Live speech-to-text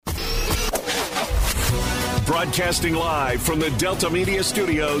Broadcasting live from the Delta Media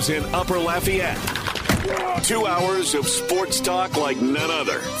Studios in Upper Lafayette. 2 hours of sports talk like none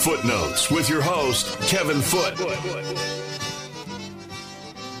other. Footnotes with your host, Kevin Foote.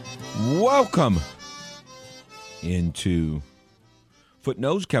 Welcome into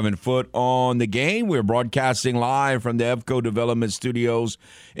Footnotes. Kevin Foote on the game. We're broadcasting live from the EFCO Development Studios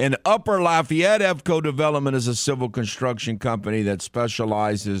in Upper Lafayette. EFCO Development is a civil construction company that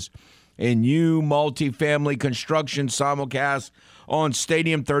specializes in new multifamily construction. Simulcast on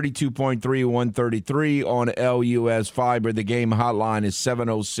Stadium 32.3, 133 on LUS Fiber. The game hotline is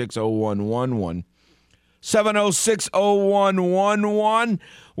 706-0111. 706-0111.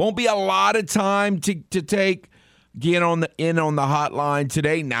 Won't be a lot of time to get on the hotline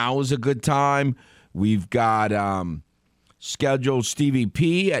today. Now is a good time. We've got scheduled Stevie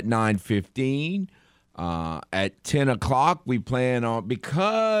P at 9:15. At 10 o'clock, we plan on,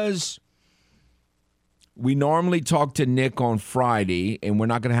 because we normally talk to Nick on Friday, and we're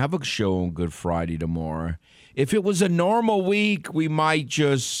not going to have a show on Good Friday tomorrow. If it was a normal week, we might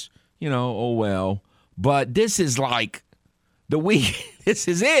just, oh well. But this is like the week. This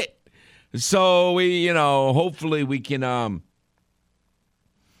is it. So we, hopefully we can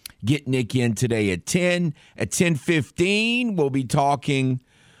get Nick in today at 10. At 10:15, we'll be talking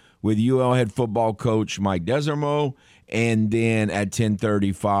with UL head football coach Mike Desormeaux, and then at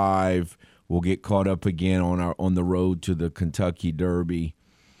 10:35, we'll get caught up again on the road to the Kentucky Derby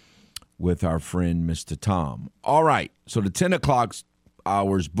with our friend Mr. Tom. All right, so the 10 o'clock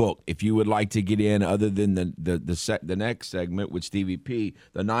hours booked. If you would like to get in, other than the next segment with Stevie P,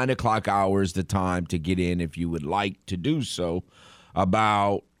 the 9 o'clock hour is the time to get in if you would like to do so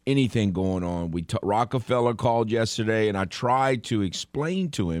about anything going on. Rockefeller called yesterday, and I tried to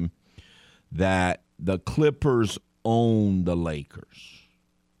explain to him that the Clippers own the Lakers.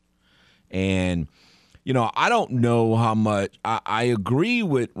 And, I don't know how much I agree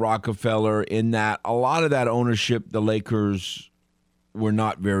with Rockefeller in that a lot of that ownership, the Lakers were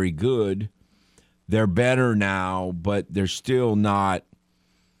not very good. They're better now, but they're still not,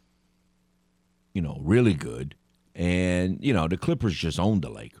 really good. And, the Clippers just own the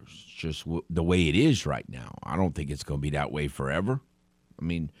Lakers. It's just the way it is right now. I don't think it's going to be that way forever. I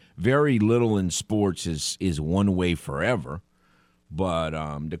mean, very little in sports is one way forever. But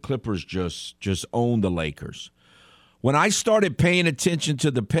the Clippers just own the Lakers. When I started paying attention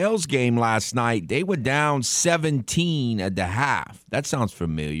to the Pels game last night, they were down 17 at the half. That sounds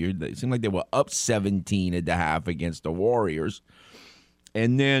familiar. It seemed like they were up 17 at the half against the Warriors.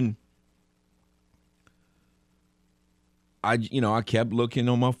 And then I kept looking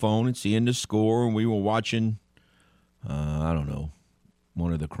on my phone and seeing the score, and we were watching, I don't know,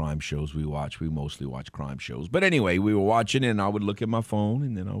 one of the crime shows we watch. We mostly watch crime shows. But anyway, we were watching, and I would look at my phone,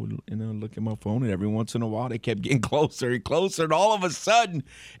 and then I would look at my phone, and every once in a while, they kept getting closer and closer, and all of a sudden,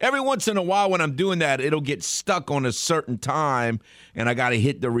 every once in a while when I'm doing that, it'll get stuck on a certain time, and I got to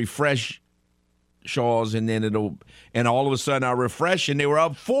hit the refresh shaws, and then and all of a sudden I refresh, and they were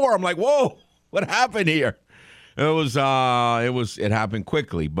up 4. I'm like, whoa, what happened here? It happened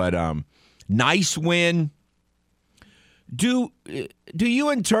quickly, but nice win. Do you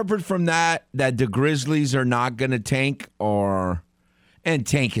interpret from that the Grizzlies are not going to tank, and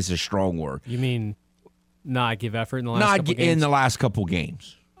tank is a strong word? You mean not give effort in the last couple games? In the last couple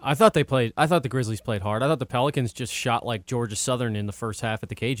games. I thought the Grizzlies played hard. I thought the Pelicans just shot like Georgia Southern in the first half at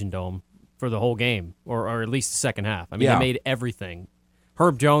the Cajun Dome for the whole game, or at least the second half. I mean, They made everything.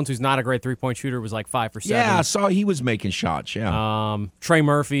 Herb Jones, who's not a great three-point shooter, was like 5 for 7. Yeah, I saw he was making shots, yeah. Trey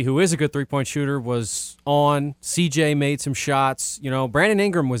Murphy, who is a good three-point shooter, was on. CJ made some shots. Brandon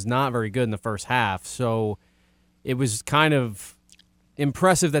Ingram was not very good in the first half, so it was kind of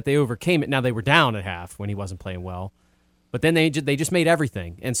impressive that they overcame it. Now, they were down at half when he wasn't playing well, but then they just made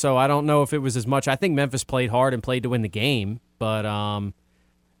everything. And so I don't know if it was as much. I think Memphis played hard and played to win the game, but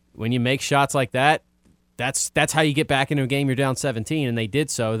when you make shots like that, That's how you get back into a game. You're down 17, and they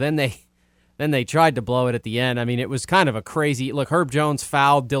did so. Then they tried to blow it at the end. I mean, it was kind of a crazy look. Herb Jones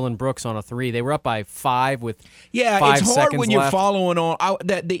fouled Dylan Brooks on a 3. They were up by 5 with 5 seconds left. It's hard when you're following on.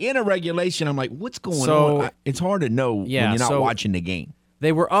 The inner regulation, I'm like, what's going on? It's hard to know when you're not watching the game.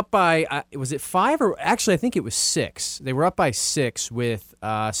 They were up by, was it 5 or actually I think it was 6. They were up by 6 with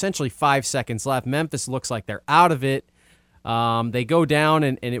essentially 5 seconds left. Memphis looks like they're out of it. They go down,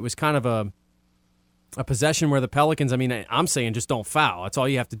 and it was kind of a possession where the Pelicans, I'm saying just don't foul. That's all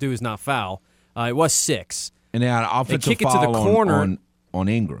you have to do is not foul. It was 6. And they had an offensive foul to the corner on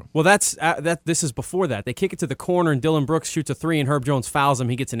Ingram. Well, this is before that. They kick it to the corner, and Dylan Brooks shoots a 3, and Herb Jones fouls him.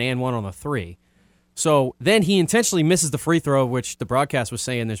 He gets an and 1 on the 3. So then he intentionally misses the free throw, which the broadcast was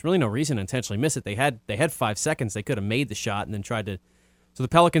saying there's really no reason to intentionally miss it. They had 5 seconds. They could have made the shot and then tried to. So the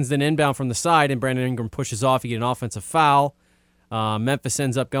Pelicans then inbound from the side, and Brandon Ingram pushes off. You get an offensive foul. Memphis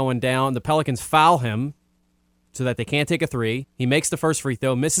ends up going down. The Pelicans foul him so that they can't take a three. He makes the first free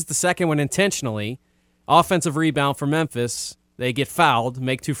throw, misses the second one intentionally. Offensive rebound for Memphis. They get fouled,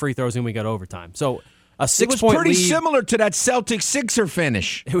 make 2 free throws, and we go to overtime. So a 6-point lead. It was pretty similar to that Celtics-Sixer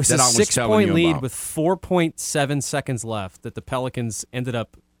finish. It was a 6-point lead with 4.7 seconds left that the Pelicans ended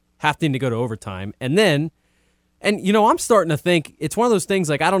up having to go to overtime. And then, I'm starting to think, it's one of those things,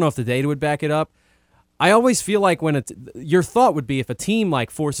 like, I don't know if the data would back it up. I always feel like your thought would be if a team like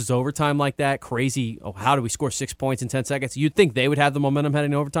forces overtime like that, crazy, how do we score 6 points in 10 seconds? You'd think they would have the momentum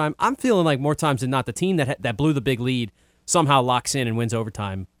heading to overtime. I'm feeling like more times than not, the team that blew the big lead somehow locks in and wins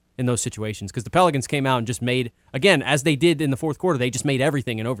overtime in those situations. Because the Pelicans came out and just made, again, as they did in the fourth quarter, they just made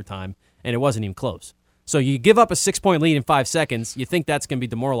everything in overtime, and it wasn't even close. So you give up a 6-point lead in 5 seconds, you think that's going to be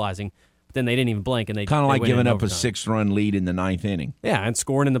demoralizing, but then they didn't even blink. And they kind of like giving up overtime. A 6-run lead in the 9th inning. Yeah, and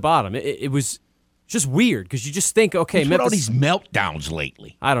scoring in the bottom. It was just weird because you just think, okay, What's Memphis. All these meltdowns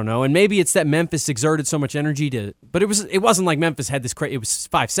lately. I don't know, and maybe it's that Memphis exerted so much energy but it wasn't like Memphis had this. It was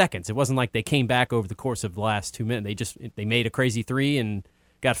 5 seconds. It wasn't like they came back over the course of the last 2 minutes. They made a crazy three and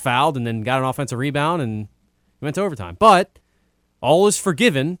got fouled, and then got an offensive rebound and went to overtime. But all is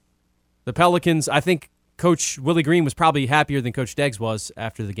forgiven. The Pelicans, I think Coach Willie Green was probably happier than Coach Deggs was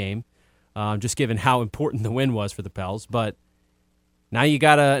after the game, just given how important the win was for the Pels. But now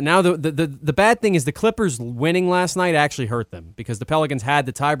the bad thing is the Clippers winning last night actually hurt them because the Pelicans had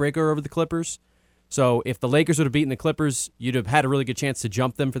the tiebreaker over the Clippers. So if the Lakers would have beaten the Clippers, you'd have had a really good chance to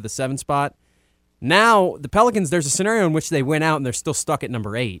jump them for the 7 spot. Now the Pelicans, there's a scenario in which they win out and they're still stuck at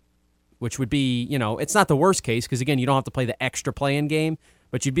number 8, which would be, it's not the worst case because, again, you don't have to play the extra play-in game,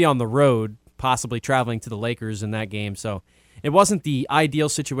 but you'd be on the road, possibly traveling to the Lakers in that game. So it wasn't the ideal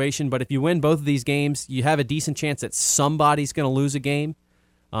situation, but if you win both of these games, you have a decent chance that somebody's going to lose a game.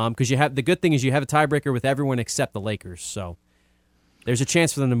 Because the good thing is you have a tiebreaker with everyone except the Lakers. So there's a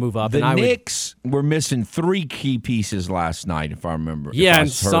chance for them to move up. The Knicks were missing 3 key pieces last night, if I remember. Yeah,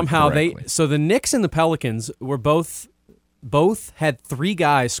 and somehow so the Knicks and the Pelicans were both had 3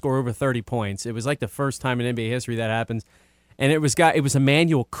 guys score over 30 points. It was like the first time in NBA history that happens. And it was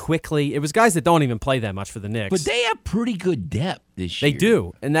Emmanuel Quickly. It was guys that don't even play that much for the Knicks. But they have pretty good depth this year. They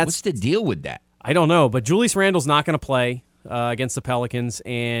do. And what's the deal with that? I don't know. But Julius Randle's not going to play against the Pelicans.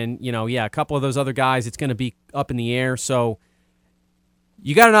 And, a couple of those other guys, it's going to be up in the air. So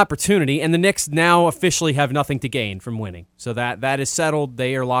you got an opportunity. And the Knicks now officially have nothing to gain from winning. So that is settled.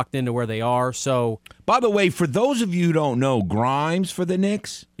 They are locked into where they are. So, by the way, for those of you who don't know, Grimes for the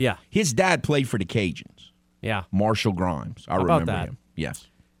Knicks, yeah, his dad played for the Cajuns. Yeah. Marshall Grimes. I remember him. Yes.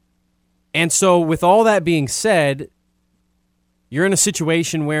 And so with all that being said, you're in a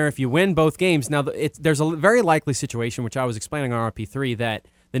situation where if you win both games, now there's a very likely situation, which I was explaining on RP3, that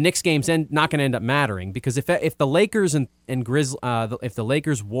the Knicks game's not going to end up mattering because if the Lakers and if the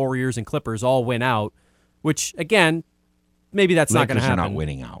Lakers, Warriors, and Clippers all win out, which again, maybe that's not going to happen. Lakers are not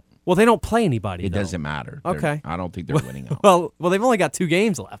winning out. Well, they don't play anybody. It doesn't matter. Okay. I don't think they're winning out. Well, they've only got 2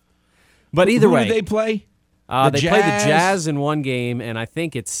 games left. But either way, who do they play? They play the Jazz in one game, and I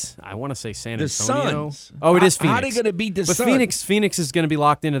think I want to say San Antonio. The Suns. Oh, it is Phoenix. How are they going to beat the Suns? But Phoenix is going to be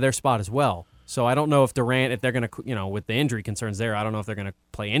locked into their spot as well. So I don't know if Durant, if they're going to, with the injury concerns there, I don't know if they're going to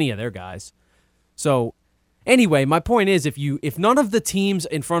play any of their guys. So anyway, my point is if none of the teams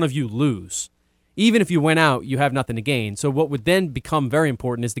in front of you lose, even if you win out, you have nothing to gain. So what would then become very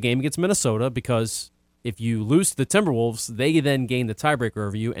important is the game against Minnesota because if you lose to the Timberwolves, they then gain the tiebreaker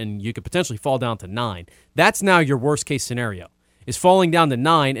over you, and you could potentially fall down to 9. That's now your worst-case scenario, is falling down to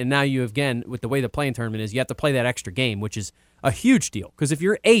 9, and now you, again, with the way the play-in tournament is, you have to play that extra game, which is a huge deal. Because if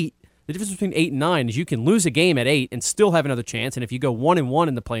you're 8, the difference between 8 and 9 is you can lose a game at 8 and still have another chance, and if you go 1-1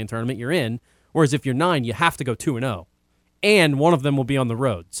 in the play-in tournament, you're in. Whereas if you're 9, you have to go 2-0. And one of them will be on the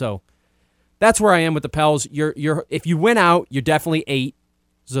road. So that's where I am with the Pels. If you win out, you're definitely 8.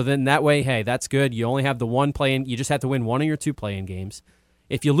 So then that way, hey, that's good. You only have the one play-in. You just have to win one of your 2 play-in games.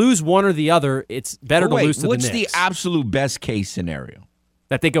 If you lose one or the other, it's better to lose to the Knicks. What's the absolute best case scenario?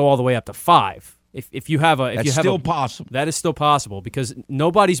 That they go all the way up to 5. If you have That's still possible. That is still possible because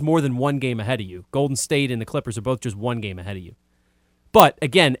nobody's more than 1 game ahead of you. Golden State and the Clippers are both just 1 game ahead of you. But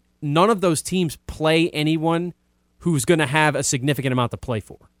again, none of those teams play anyone who's going to have a significant amount to play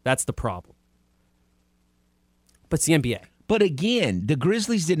for. That's the problem. But it's the NBA. But again, the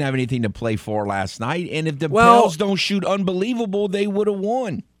Grizzlies didn't have anything to play for last night, and if the Pels don't shoot unbelievable, they would have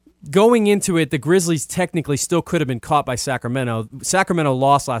won. going into it, the Grizzlies technically still could have been caught by Sacramento. Sacramento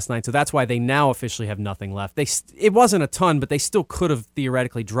lost last night, so that's why they now officially have nothing left. It wasn't a ton, but they still could have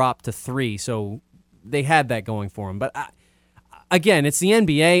theoretically dropped to 3, so they had that going for them. But again, it's the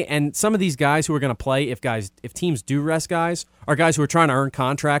NBA, and some of these guys who are going to play, if teams do rest guys, are guys who are trying to earn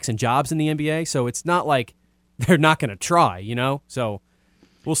contracts and jobs in the NBA, so it's not like they're not going to try, So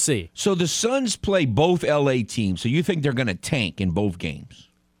we'll see. So the Suns play both LA teams, so you think they're going to tank in both games?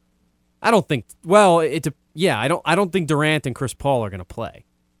 I don't think. Well, I don't think Durant and Chris Paul are going to play.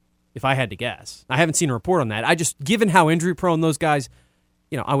 If I had to guess, I haven't seen a report on that. Given how injury prone those guys,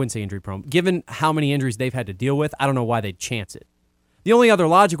 I wouldn't say injury prone. Given how many injuries they've had to deal with, I don't know why they'd chance it. The only other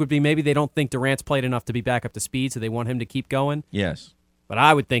logic would be maybe they don't think Durant's played enough to be back up to speed, so they want him to keep going. Yes, but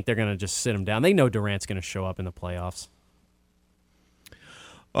I would think they're going to just sit him down. They know Durant's going to show up in the playoffs.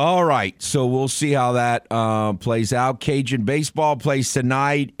 All right, so we'll see how that plays out. Cajun baseball plays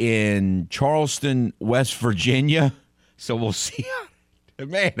tonight in Charleston, West Virginia. So we'll see.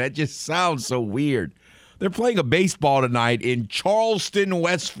 Man, that just sounds so weird. They're playing a baseball tonight in Charleston,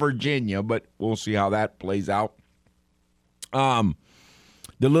 West Virginia, but we'll see how that plays out. The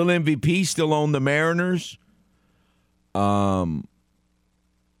little MVP still on the Mariners.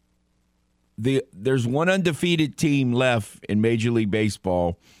 There's one undefeated team left in Major League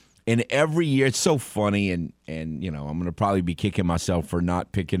Baseball, and every year it's so funny, and I'm going to probably be kicking myself for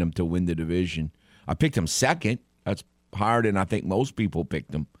not picking them to win the division. I picked them second. That's higher than I think most people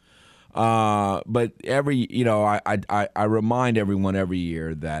picked them. But I remind everyone every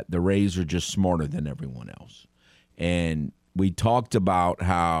year that the Rays are just smarter than everyone else, and we talked about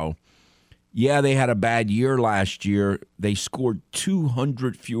how. Yeah, they had a bad year last year. They scored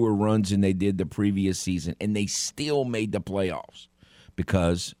 200 fewer runs than they did the previous season, and they still made the playoffs.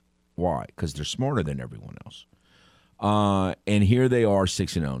 Why? Because they're smarter than everyone else. And here they are,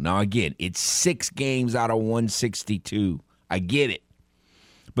 6-0. Now, again, it's 6 games out of 162. I get it.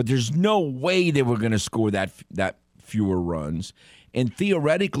 But there's no way they were going to score that fewer runs. And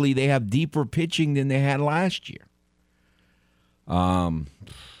theoretically, they have deeper pitching than they had last year.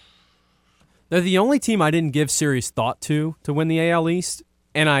 They're the only team I didn't give serious thought to win the AL East,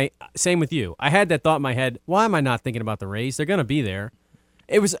 and same with you. I had that thought in my head. Why am I not thinking about the Rays? They're going to be there.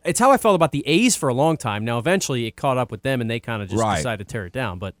 It's how I felt about the A's for a long time. Now, eventually, it caught up with them, and they kind of just decided to tear it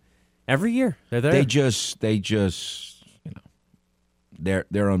down. But every year, they're there.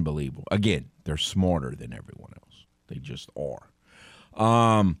 They're unbelievable. Again, they're smarter than everyone else. They just are.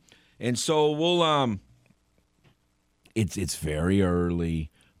 And so we'll. It's very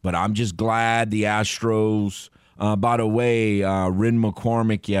early. But I'm just glad the Astros, by the way, Ren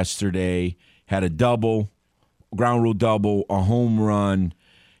McCormick yesterday had a double, ground rule double, a home run,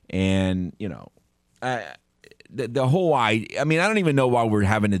 and, the whole I don't even know why we're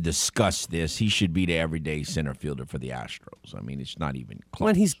having to discuss this. He should be the everyday center fielder for the Astros. It's not even close.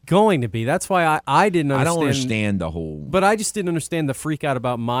 When he's going to be. That's why I didn't understand. I don't understand the whole. But I just didn't understand the freak out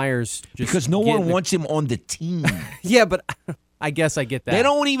about Myers. Because no one wants him on the team. Yeah, but I guess I get that. They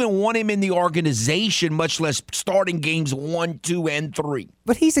don't even want him in the organization, much less starting games 1, 2, and 3.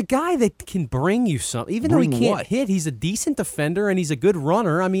 But he's a guy that can bring you something. Even though he can't hit, he's a decent defender and he's a good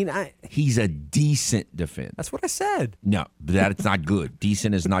runner. He's a decent defender. That's what I said. No, but that's not good.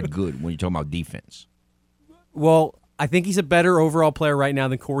 Decent is not good when you're talking about defense. Well, I think he's a better overall player right now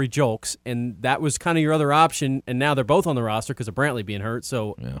than Corey Julks, and that was kind of your other option, and now they're both on the roster because of Brantley being hurt.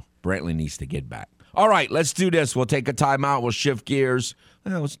 So yeah, Brantley needs to get back. All right, let's do this. We'll take a timeout. We'll shift gears.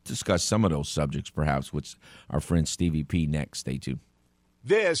 Let's discuss some of those subjects, perhaps, with our friend Stevie P next. Stay tuned.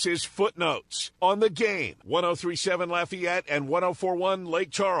 This is Footnotes on the Game. 103.7 Lafayette and 104.1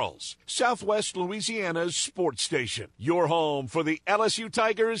 Lake Charles, Southwest Louisiana's sports station. Your home for the LSU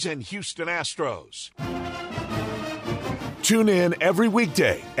Tigers and Houston Astros. Tune in every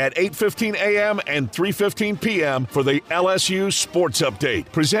weekday at 8:15 a.m. and 3:15 p.m. for the LSU Sports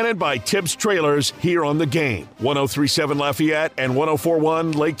Update, presented by Tibbs Trailers here on the Game. 103.7 Lafayette and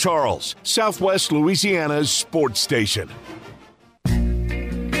 104.1 Lake Charles, Southwest Louisiana's sports station.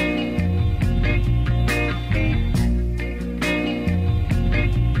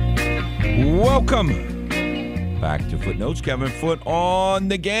 Welcome back to Footnotes. Kevin Foote on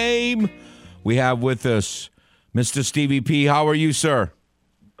the Game. We have with us Mr. Stevie P. How are you, sir?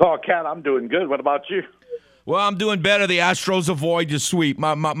 Oh, Cat, I'm doing good. What about you? Well, I'm doing better. The Astros avoid the sweep.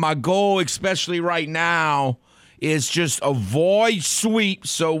 My goal, especially right now, is just avoid sweep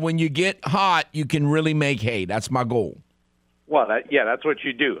so when you get hot, you can really make hay. That's my goal. Well, that's what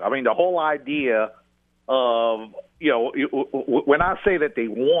you do. The whole idea of, when I say that they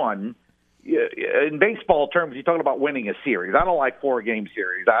won, in baseball terms, you're talking about winning a series. I don't like 4-game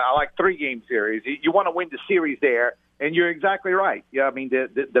series. I like 3-game series. You want to win the series there, and you're exactly right. Yeah, I mean,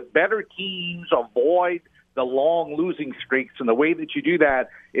 the better teams avoid the long losing streaks, and the way that you do that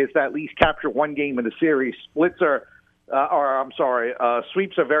is to at least capture one game in the series. Sweeps are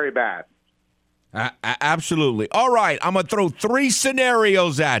very bad. Absolutely. All right, I'm going to throw 3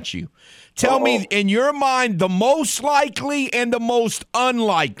 scenarios at you. Tell me, in your mind, the most likely and the most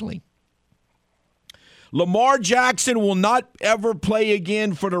unlikely. Lamar Jackson will not ever play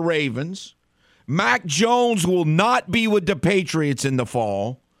again for the Ravens. Mac Jones will not be with the Patriots in the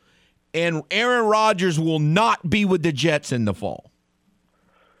fall. And Aaron Rodgers will not be with the Jets in the fall.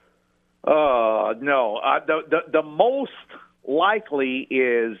 No. The most likely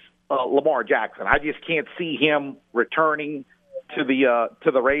is Lamar Jackson. I just can't see him returning to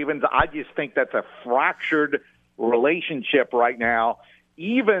the Ravens. I just think that's a fractured relationship right now.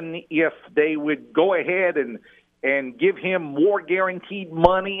 Even if they would go ahead and give him more guaranteed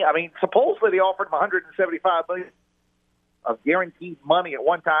money, I mean, supposedly they offered him $175 million of guaranteed money at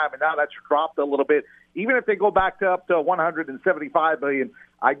one time, and now that's dropped a little bit. Even if they go back to up to $175 million,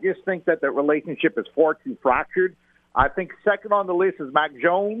 I just think that relationship is far too fractured. I think second on the list is Mac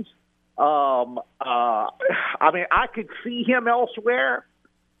Jones. I mean, I could see him elsewhere,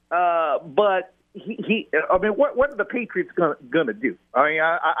 but what are the Patriots going to do? I mean,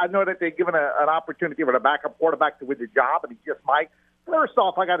 I know that they've given an opportunity for a backup quarterback to win the job, and he just might. First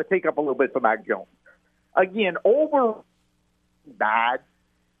off, I got to take up a little bit for Mac Jones. Again, bad.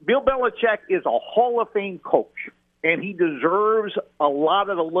 Bill Belichick is a Hall of Fame coach, and he deserves a lot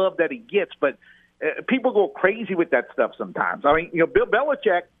of the love that he gets, but people go crazy with that stuff sometimes. I mean, Bill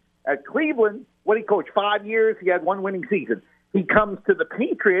Belichick at Cleveland, what he coached 5 years, he had one winning season. He comes to the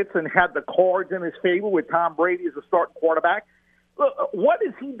Patriots and had the cards in his favor with Tom Brady as a starting quarterback. Look, what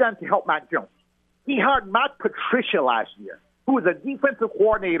has he done to help Mac Jones? He hired Matt Patricia last year, who is a defensive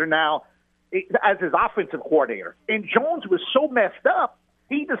coordinator now, as his offensive coordinator. And Jones was so messed up,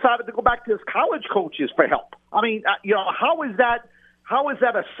 he decided to go back to his college coaches for help. I mean, how is that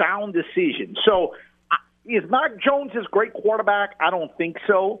a sound decision? So is Mac Jones his great quarterback? I don't think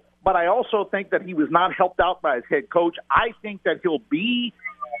so. But I also think that he was not helped out by his head coach. I think that he'll be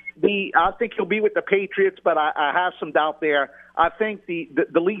with the Patriots, but I have some doubt there. I think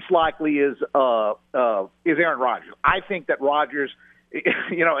the least likely is Aaron Rodgers. I think that Rodgers,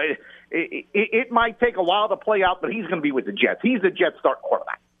 it might take a while to play out, but he's going to be with the Jets. He's the Jets starting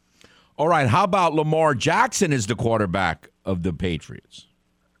quarterback. All right, how about Lamar Jackson as the quarterback of the Patriots?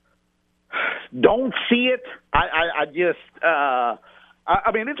 Don't see it. I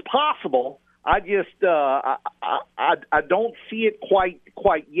mean, it's possible. I don't see it quite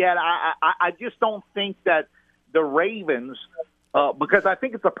yet. I just don't think that the Ravens, because I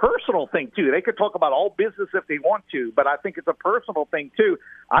think it's a personal thing too. They could talk about all business if they want to, but I think it's a personal thing too.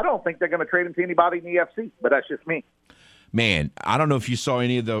 I don't think they're going to trade him to anybody in the NFC, but that's just me. Man, I don't know if you saw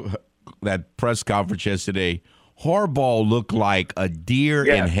any of that press conference yesterday. Harbaugh looked like a deer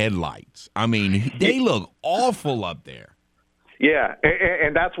in headlights. I mean, they look awful up there. Yeah,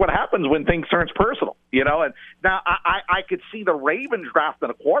 and that's what happens when things turns personal, And now I could see the Ravens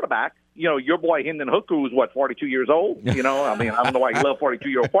drafting a quarterback. Your boy Hendon Hooker, who's 42 years old. I mean, I don't know why you love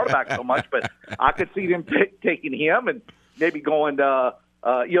 42-year-old quarterbacks so much, but I could see them taking him and maybe going.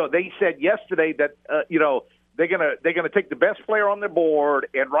 They said yesterday that they're gonna take the best player on their board,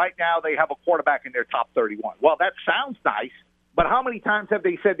 and right now they have a quarterback in their top 31. Well, that sounds nice, but how many times have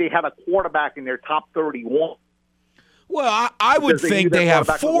they said they had a quarterback in their top 31? Well, I would think they have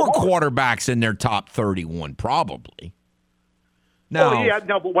 4 quarterbacks in their top 31, probably.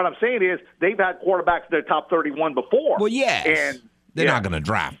 But what I'm saying is they've had quarterbacks in their top 31 before. Well, yes, and they're not going to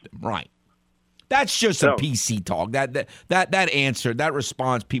draft them, right? That's just a PC talk. That answer, that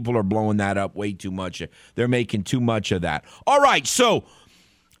response, people are blowing that up way too much. They're making too much of that. All right, so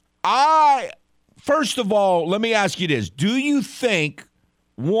first of all, let me ask you this: do you think?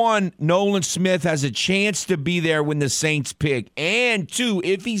 One, Nolan Smith has a chance to be there when the Saints pick. And two,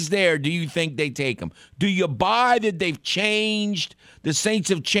 if he's there, do you think they take him? Do you buy that they've changed? The Saints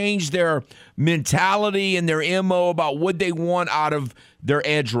have changed their mentality and their MO about what they want out of their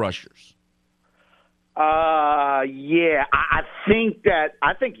edge rushers? Yeah, I think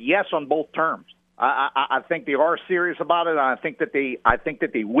yes on both terms. I think they are serious about it. I think that they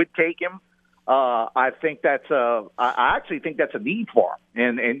would take him. I actually think that's a need for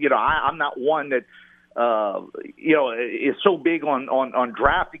him. And I'm not one that, is so big on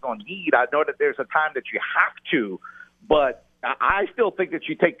drafting on need. I know that there's a time that you have to, but I still think that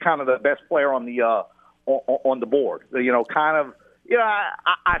you take kind of the best player on the board, kind of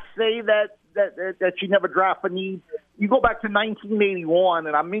I say that you never draft a need. You go back to 1981,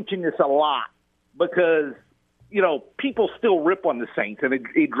 and I mention this a lot because, people still rip on the Saints, and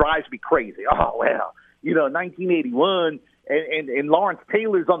it drives me crazy. Oh, well, 1981, and Lawrence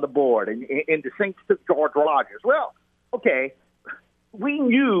Taylor's on the board, and the Saints took George Rogers. Well, okay, we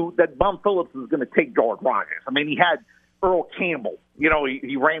knew that Bum Phillips was going to take George Rogers. I mean, he had Earl Campbell.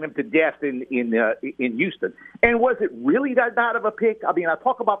 He ran him to death in Houston. And was it really that bad of a pick? I mean, I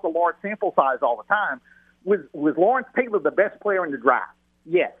talk about the large sample size all the time. Was Lawrence Taylor the best player in the draft?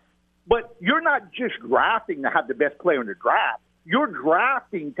 Yes. But you're not just drafting to have the best player in the draft. You're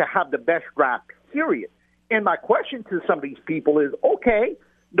drafting to have the best draft, period. And my question to some of these people is, okay,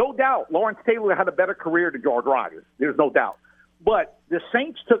 no doubt Lawrence Taylor had a better career than George Rogers. There's no doubt. But the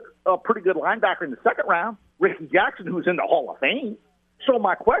Saints took a pretty good linebacker in the second round, Ricky Jackson, who's in the Hall of Fame. So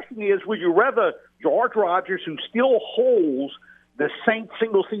my question is, would you rather George Rogers, who still holds the Saints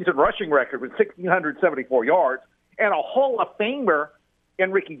single-season rushing record with 1,674 yards, and a Hall of Famer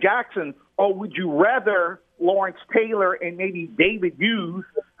in Ricky Jackson, or would you rather Lawrence Taylor and maybe David Hughes,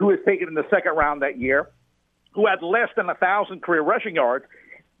 who was taken in the second round that year, who had less than 1,000 career rushing yards?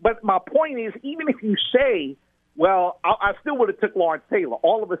 But my point is, even if you say, well, I still would have took Lawrence Taylor.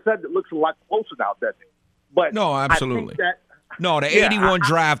 All of a sudden, it looks a lot closer now, doesn't it? But no, absolutely. The 81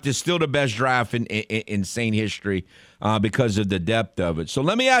 draft is still the best draft in Saint history because of the depth of it. So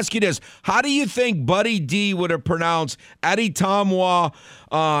let me ask you this. How do you think Buddy D would have pronounced Aditamwa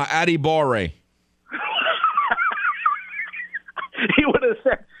Adibare? He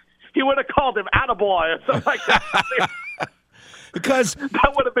would have called him Attaboy or something like that. Because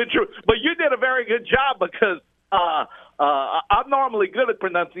that would have been true. But you did a very good job because I'm normally good at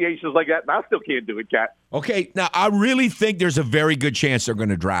pronunciations like that, and I still can't do it, Cat. Okay, now I really think there's a very good chance they're going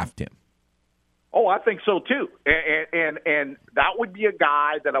to draft him. Oh, I think so too, and that would be a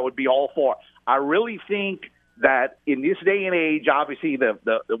guy that I would be all for. I really think that in this day and age, obviously the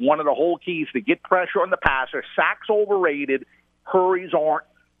one of the whole keys to get pressure on the passer. Sacks overrated, hurries aren't.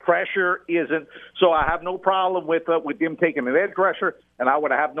 Pressure isn't. So I have no problem with them taking an edge rusher, and I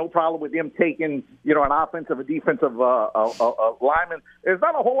would have no problem with them taking, an offensive and defensive lineman. There's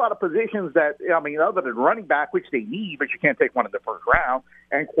not a whole lot of positions that, other than running back, which they need, but you can't take one in the first round,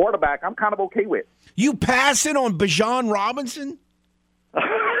 and quarterback, I'm kind of okay with. You passing on Bijan Robinson?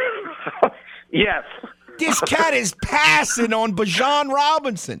 Yes. This cat is passing on Bijan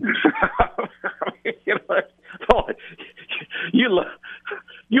Robinson.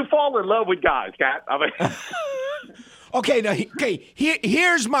 You fall in love with guys, Cat.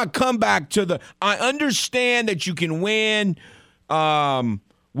 Here's my comeback to I understand that you can win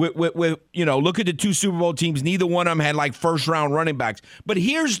with look at the two Super Bowl teams. Neither one of them had like first-round running backs. But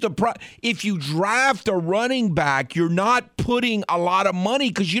here's the if you draft a running back, you're not putting a lot of money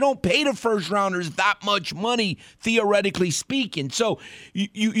because you don't pay the first-rounders that much money, theoretically speaking. So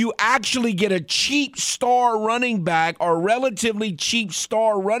you actually get a cheap star running back or relatively cheap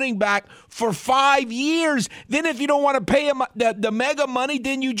star running back for 5 years. Then if you don't want to pay him the mega money,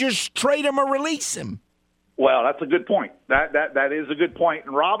 then you just trade him or release him. Well, that's a good point. That is a good point.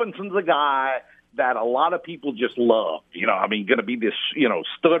 And Robinson's a guy that a lot of people just love. Going to be this,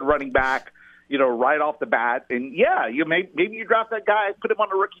 stud running back, right off the bat. And yeah, maybe you draft that guy, put him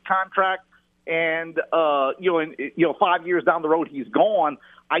on a rookie contract, and 5 years down the road he's gone.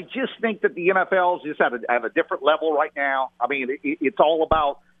 I just think that the NFL is just at a different level right now. I mean, it's all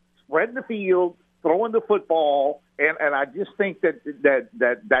about spreading the field, throwing the football, and I just think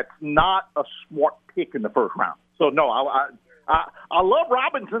that's not a smart pick in the first round. So no, I love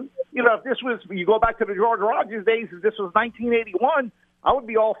Robinson. If this was, you go back to the George Rogers days, if this was 1981, I would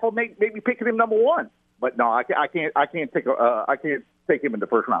be all for maybe picking him number one. But no, I can't take him in the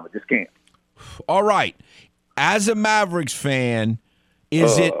first round. I just can't. All right, as a Mavericks fan,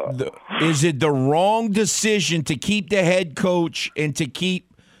 is it the wrong decision to keep the head coach and to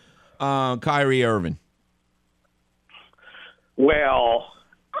keep Kyrie Irving? Well,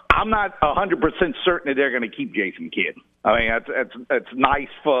 I'm not 100% certain that they're going to keep Jason Kidd. I mean, it's nice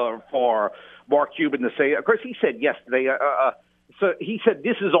for Mark Cuban to say. Of course, he said yesterday. So he said,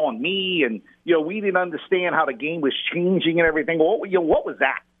 "This is on me," and we didn't understand how the game was changing and everything. Well, what was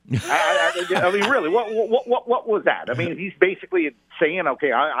that? I mean, really, what was that? I mean, he's basically saying,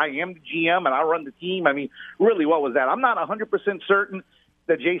 "Okay, I am the GM and I run the team." I mean, really, what was that? I'm not 100% certain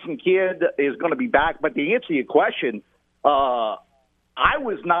that Jason Kidd is going to be back. But to answer your question, I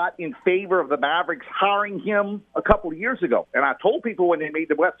was not in favor of the Mavericks hiring him a couple of years ago. And I told people when they made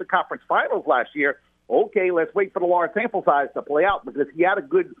the Western Conference Finals last year, okay, let's wait for the large sample size to play out because he had a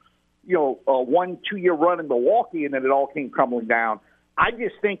good a 1-2 year run in Milwaukee, and then it all came crumbling down. I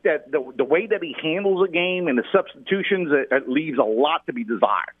just think that the way that he handles the game and the substitutions, it leaves a lot to be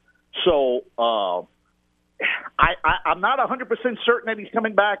desired. So I'm not 100% certain that he's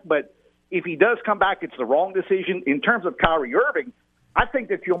coming back, but if he does come back, it's the wrong decision. In terms of Kyrie Irving, I think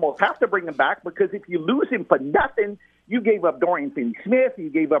that you almost have to bring him back, because if you lose him for nothing, you gave up Dorian Finney-Smith, you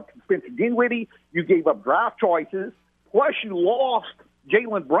gave up Spencer Dinwiddie, you gave up draft choices, plus you lost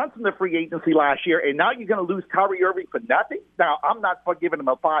Jalen Brunson to free agency last year, and now you're going to lose Kyrie Irving for nothing? Now, I'm not for giving him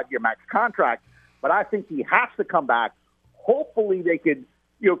a 5-year max contract, but I think he has to come back. Hopefully they could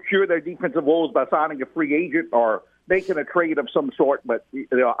cure their defensive woes by signing a free agent or making a trade of some sort. But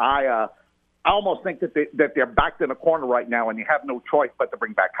I almost think that they're backed in a corner right now, and you have no choice but to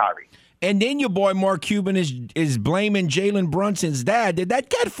bring back Kyrie. And then your boy Mark Cuban is blaming Jalen Brunson's dad. Did that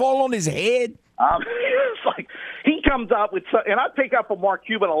cat fall on his head? It's like he comes up with some, and I take up for Mark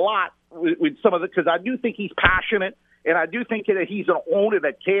Cuban a lot with some of it, because I do think he's passionate, and I do think that he's an owner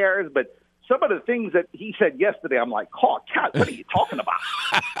that cares. But some of the things that he said yesterday, I'm like, oh, God, what are you talking about?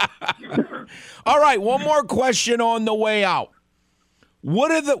 All right, one more question on the way out.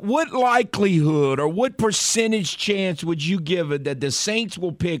 What likelihood or what percentage chance would you give it that the Saints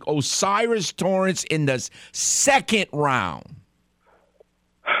will pick Osiris Torrance in the second round?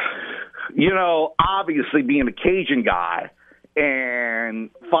 Obviously being a Cajun guy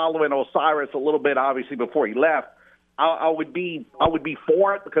and following Osiris a little bit, obviously before he left, I would be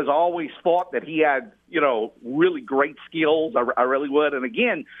for it, because I always thought that he had really great skills. I really would. And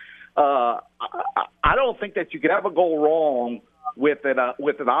again, I don't think that you could ever go wrong with an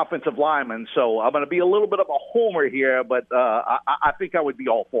offensive lineman. So I'm going to be a little bit of a homer here, but I think I would be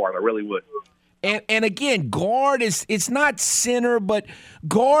all for it. I really would. And again, guard it's not center, but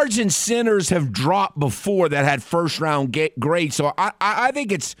guards and centers have dropped before that had first-round grades. So I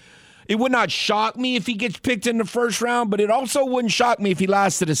think it would not shock me if he gets picked in the first round, but it also wouldn't shock me if he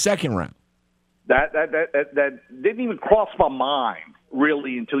lasted the second round. That didn't even cross my mind,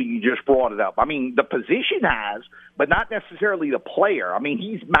 really, until you just brought it up. I mean, the position has, but not necessarily the player. I mean,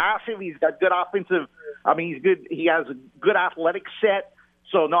 he's massive. He's got good offensive. I mean, he's good. He has a good athletic set.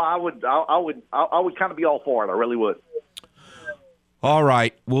 So no, I would kind of be all for it. I really would. All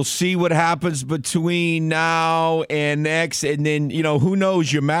right, we'll see what happens between now and next, and then who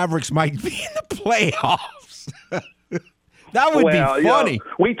knows? Your Mavericks might be in the playoffs. That would be funny.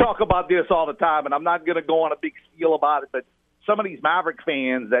 We talk about this all the time, and I'm not going to go on a big spiel about it, but some of these Maverick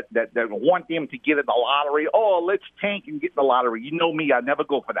fans that want them to get in the lottery, let's tank and get in the lottery. You know me, I never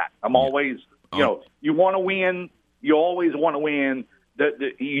go for that. I'm always, you want to win, you always want to win.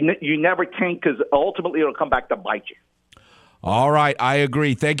 You never tank, because ultimately it'll come back to bite you. All right, I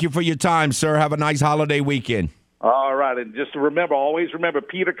agree. Thank you for your time, sir. Have a nice holiday weekend. All right, and just always remember,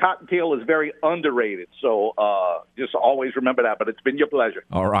 Peter Cottontail is very underrated. So just always remember that. But it's been your pleasure.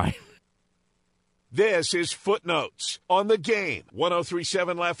 All right. This is Footnotes on the Game.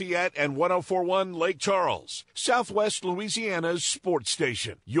 103.7 Lafayette and 104.1 Lake Charles, Southwest Louisiana's sports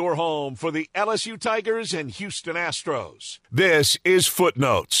station. Your home for the LSU Tigers and Houston Astros. This is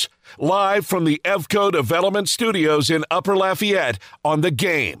Footnotes, live from the Evco Development Studios in Upper Lafayette on the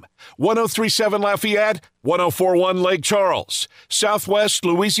Game. 103.7 Lafayette, 104.1 Lake Charles, Southwest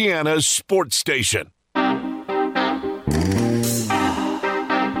Louisiana's sports station.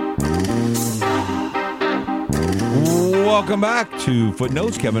 Welcome back to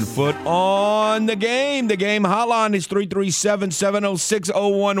Footnotes. Kevin Foote on the Game. The Game hotline is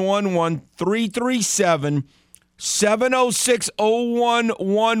 337-706-0111.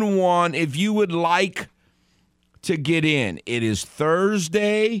 337-706-0111 if you would like to get in. It is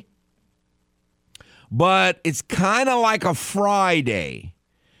Thursday, but it's kind of like a Friday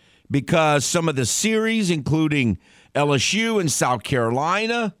because some of the series, including LSU and South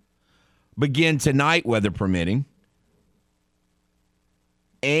Carolina, begin tonight, weather permitting.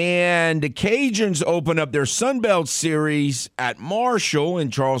 And the Cajuns open up their Sun Belt series at Marshall in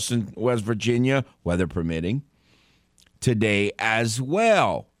Charleston, West Virginia, weather permitting, today as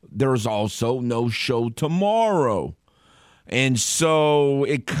well. There's also no show tomorrow. And so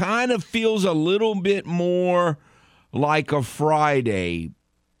it kind of feels a little bit more like a Friday.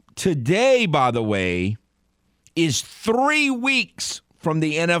 Today, by the way, is 3 weeks from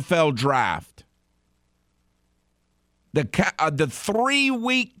the NFL draft. The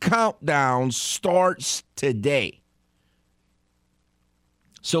 3-week countdown starts today.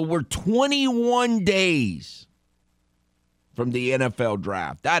 So we're 21 days from the NFL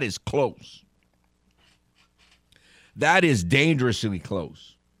draft. That is close. That is dangerously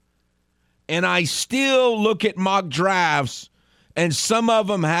close. And I still look at mock drafts and some of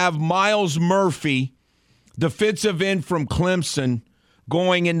them have Miles Murphy, defensive end from Clemson,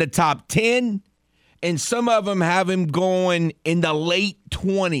 going in the top 10, and some of them have him going in the late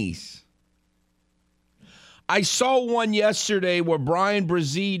 20s. I saw one yesterday where Brian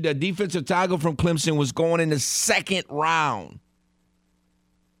Brzee, the defensive tackle from Clemson, was going in the second round.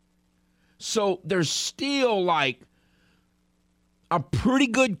 So there's still like a pretty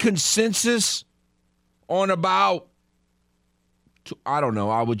good consensus on about, I don't know,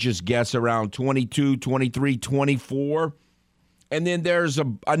 I would just guess around 22, 23, 24. And then there's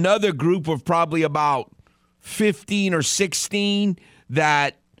another group of probably about 15 or 16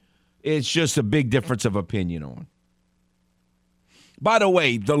 that it's just a big difference of opinion on. By the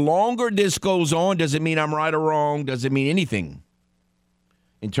way, the longer this goes on, does it mean I'm right or wrong? Does it mean anything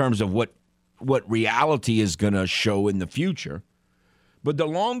in terms of what reality is going to show in the future? But the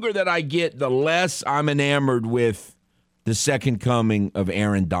longer that I get, the less I'm enamored with the second coming of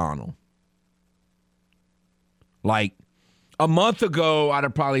Aaron Donald. Like a month ago, I'd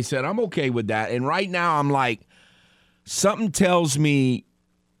have probably said, I'm okay with that. And right now, I'm like, something tells me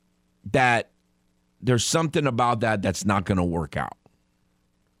that there's something about that that's not going to work out.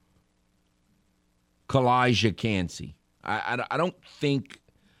 Kalijah Cansey. I don't think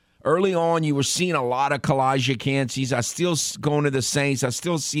early on you were seeing a lot of Kalijah Canseys. I still going to the Saints. I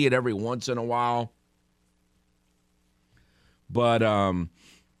still see it every once in a while. But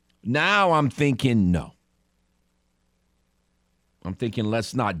now I'm thinking no. I'm thinking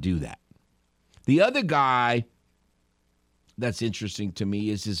let's not do that. The other guy that's interesting to me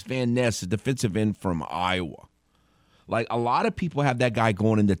is this Van Ness, a defensive end from Iowa. Like, a lot of people have that guy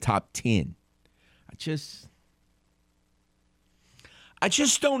going in the top 10. I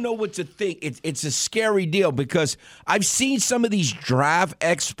just don't know what to think. It's a scary deal because I've seen some of these draft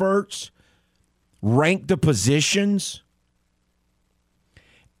experts rank the positions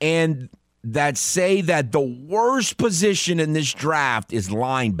and that say that the worst position in this draft is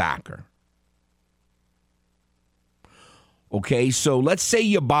linebacker. Okay, so let's say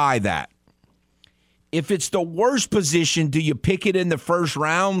you buy that. If it's the worst position, do you pick it in the first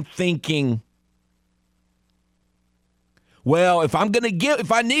round thinking, well, if I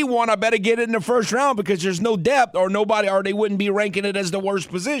need one, I better get it in the first round because there's no depth or they wouldn't be ranking it as the worst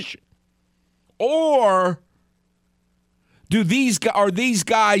position? Or are these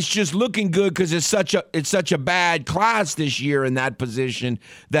guys just looking good because it's such a bad class this year in that position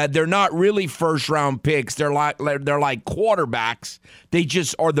that they're not really first round picks? They're like quarterbacks. They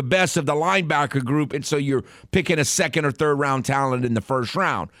just are the best of the linebacker group, and so you're picking a second or third round talent in the first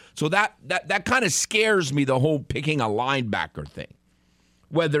round. So that kind of scares me, the whole picking a linebacker thing.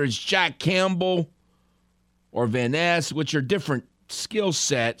 Whether it's Jack Campbell or Van Ness, which are different skill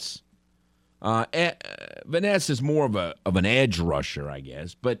sets. Vanessa is more of an edge rusher, I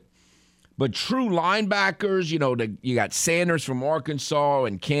guess. But true linebackers, you got Sanders from Arkansas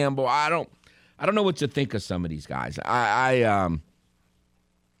and Campbell. I don't know what to think of some of these guys.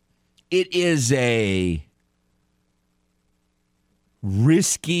 It is a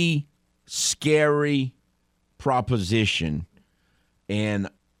risky, scary proposition, and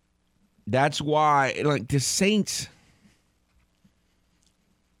that's why, like, the Saints,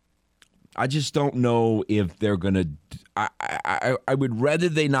 I just don't know if they're going to – I would rather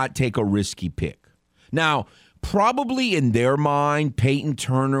they not take a risky pick. Now, probably in their mind, Peyton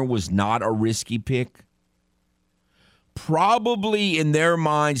Turner was not a risky pick. Probably in their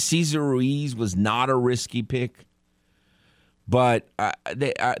mind, Cesar Ruiz was not a risky pick. But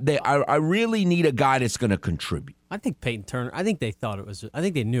I really need a guy that's going to contribute. I think Peyton Turner – I think they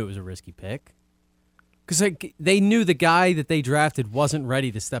knew it was a risky pick. Because they knew the guy that they drafted wasn't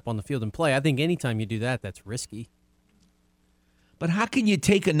ready to step on the field and play. I think anytime you do that, that's risky. But how can you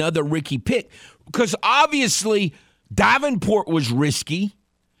take another risky pick? Because obviously Davenport was risky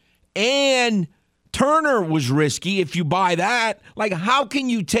and Turner was risky if you buy that. Like, how can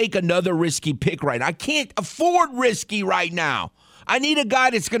you take another risky pick right now? I can't afford risky right now. I need a guy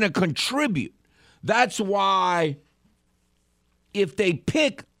that's going to contribute. That's why if they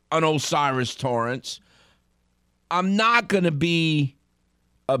pick an Osiris Torrance, I'm not going to be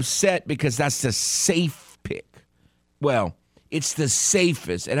upset because that's the safe pick. Well, it's the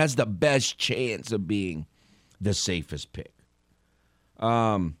safest. It has the best chance of being the safest pick.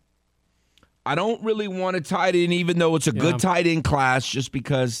 I don't really want a tight end, even though it's a good tight end class, just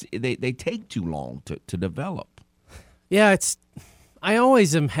because they take too long to develop. Yeah, I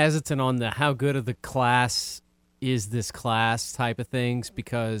always am hesitant on the how good of the class is this class type of things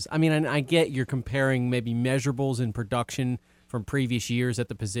because, I mean, I get you're comparing maybe measurables in production from previous years at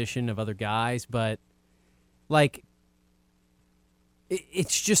the position of other guys, but, like,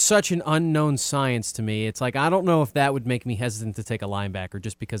 It's just such an unknown science to me. It's like, I don't know if that would make me hesitant to take a linebacker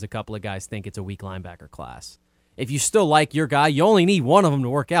just because a couple of guys think it's a weak linebacker class. If you still like your guy, you only need one of them to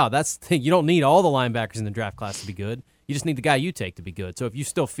work out. That's the thing. You don't need all the linebackers in the draft class to be good. You just need the guy you take to be good. So if you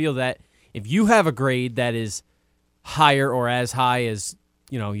still feel that, if you have a grade that is higher or as high as,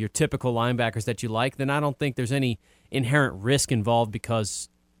 your typical linebackers that you like, then I don't think there's any inherent risk involved because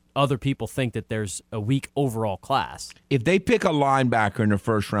other people think that there's a weak overall class. If they pick a linebacker in the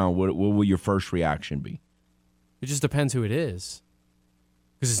first round, what will your first reaction be? It just depends who it is.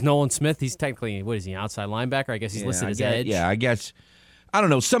 Because it's Nolan Smith. He's technically, what is he, an outside linebacker? I guess he's listed as edge. Yeah, I guess. I don't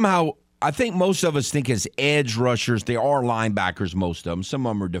know. Somehow, I think most of us think as edge rushers, they are linebackers, most of them. Some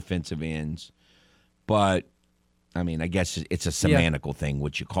of them are defensive ends. But, I guess it's a semantical thing,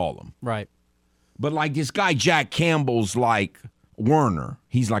 what you call them. Right. But like this guy, Jack Campbell's like Werner.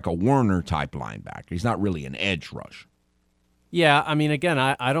 He's like a Werner-type linebacker. He's not really an edge rush. Yeah, again,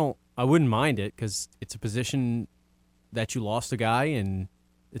 I wouldn't mind it because it's a position that you lost a guy, and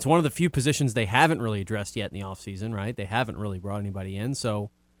it's one of the few positions they haven't really addressed yet in the offseason, right? They haven't really brought anybody in, so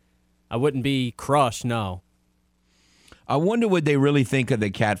I wouldn't be crushed, no. I wonder what they really think of the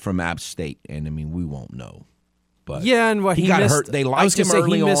cat from App State, and we won't know. But yeah, and what he got hurt. They liked him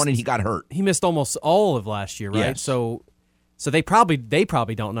early on, and he got hurt. He missed almost all of last year, right? Yes. So they probably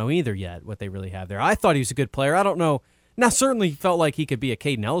don't know either yet what they really have there. I thought he was a good player. I don't know. Now, certainly felt like he could be a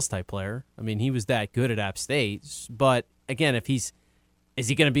Caden Ellis type player. He was that good at App State. But again, is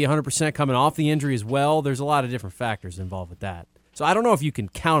he going to be 100% coming off the injury as well? There's a lot of different factors involved with that. So I don't know if you can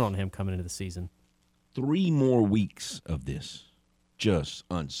count on him coming into the season. 3 more weeks of this, just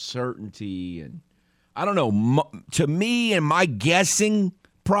uncertainty, and I don't know. To me, in my guessing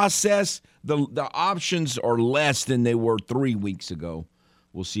process, the options are less than they were 3 weeks ago.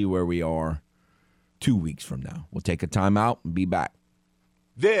 We'll see where we are 2 weeks from now. We'll take a timeout and be back.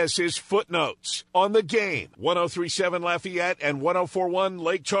 This is Footnotes on the Game. 103.7 Lafayette and 104.1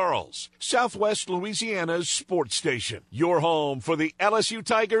 Lake Charles, Southwest Louisiana's sports station. Your home for the LSU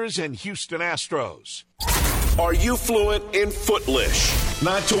Tigers and Houston Astros. Are you fluent in Footlish?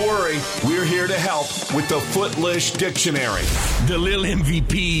 Not to worry, we're here to help with the Footlish Dictionary. The little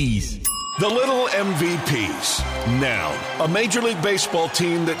MVPs. The Little MVPs. Noun, a Major League Baseball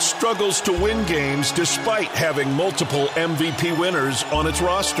team that struggles to win games despite having multiple MVP winners on its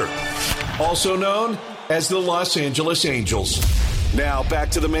roster. Also known as the Los Angeles Angels. Now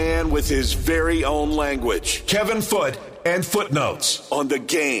back to the man with his very own language, Kevin Foote and Footnotes on the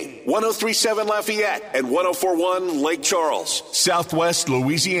Game. 103.7 Lafayette and 104.1 Lake Charles, Southwest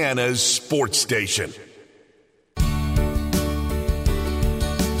Louisiana's sports station.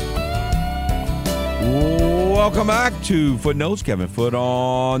 Welcome back to Footnotes. Kevin Foote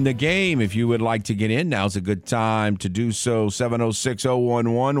on the Game. If you would like to get in, now's a good time to do so.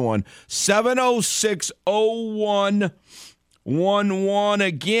 706-0111. 706-0111.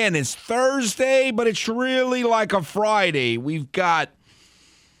 Again, it's Thursday, but it's really like a Friday. We've got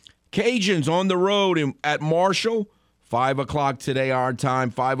Cajuns on the road at Marshall. 5 o'clock today, our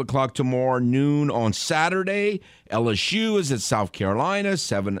time. 5 o'clock tomorrow, noon on Saturday. LSU is at South Carolina.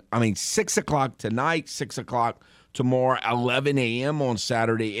 6 o'clock tonight, 6 o'clock tomorrow, 11 a.m. on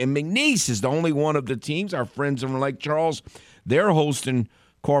Saturday. And McNeese is the only one of the teams, our friends in Lake Charles. They're hosting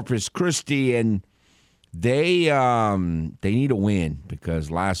Corpus Christi, and they need a win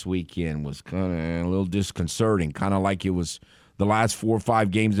because last weekend was kind of a little disconcerting, kind of like it was the last 4 or 5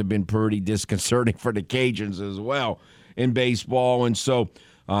 games have been pretty disconcerting for the Cajuns as well in baseball. And so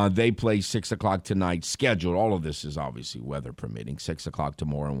they play 6 o'clock tonight scheduled. All of this is obviously weather permitting, 6 o'clock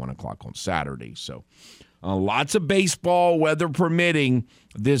tomorrow and 1 o'clock on Saturday. So lots of baseball, weather permitting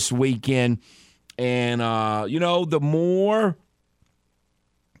this weekend. And, the more,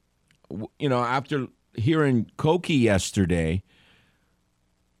 after hearing Koki yesterday,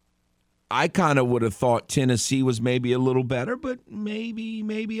 I kind of would have thought Tennessee was maybe a little better, but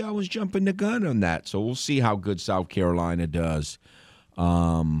maybe I was jumping the gun on that. So we'll see how good South Carolina does.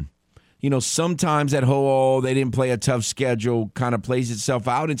 Sometimes that whole they didn't play a tough schedule kind of plays itself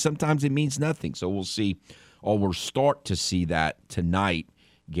out, and sometimes it means nothing. So we'll see, or we'll start to see that tonight,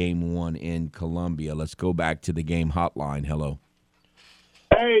 Game 1 in Columbia. Let's go back to the Game hotline. Hello.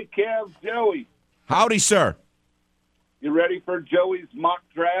 Hey, Kev, Joey. Howdy, sir. You ready for Joey's mock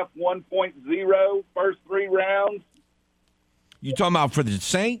draft 1.0, first 3 rounds? You talking about for the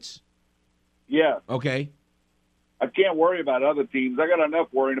Saints? Yeah. Okay. I can't worry about other teams. I got enough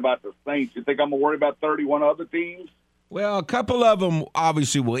worrying about the Saints. You think I'm going to worry about 31 other teams? Well, a couple of them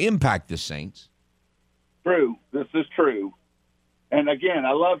obviously will impact the Saints. True. This is true. And, again,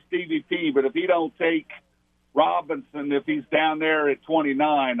 I love Stevie P, but if he don't take Robinson, if he's down there at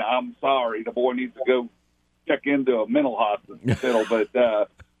 29, I'm sorry. The boy needs to go check into a mental hospital. But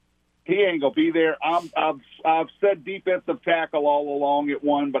he ain't going to be there. I've said defensive tackle all along at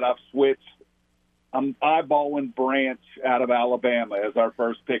one, but I've switched. I'm eyeballing Branch out of Alabama as our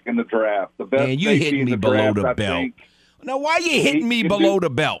first pick in the draft. The best. Man, you hitting me below the belt. Now, why are you hitting me below the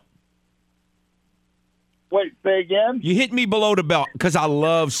belt? Wait, say again? You hit me below the belt because I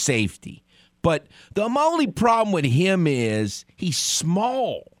love safety. But the only problem with him is he's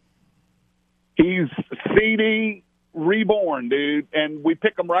small. He's CD reborn, dude, and we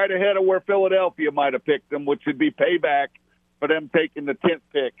pick him right ahead of where Philadelphia might have picked him, which would be payback for them taking the 10th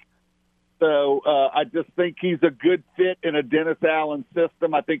pick. So I just think he's a good fit in a Dennis Allen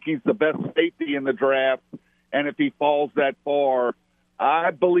system. I think he's the best safety in the draft, and if he falls that far, I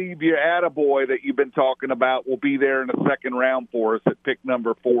believe your attaboy that you've been talking about will be there in the second round for us at pick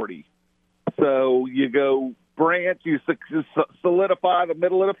number 40. So you go Branch, you solidify the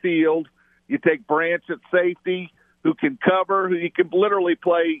middle of the field. You take Branch at safety, who can cover, who you can literally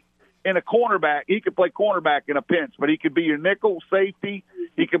play in a cornerback. He could play cornerback in a pinch, but he could be your nickel safety.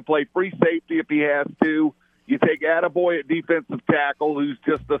 He can play free safety if he has to. You take attaboy at defensive tackle, who's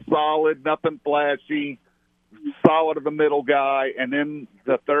just a solid, nothing flashy, solid of the middle guy. And then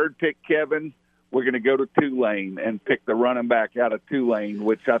the third pick, Kevin, we're going to go to Tulane and pick the running back out of Tulane,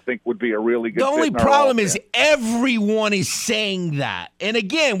 which I think would be a really good fit. The only problem is everyone is saying that. And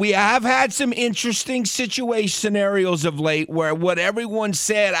again, we have had some interesting scenarios of late where what everyone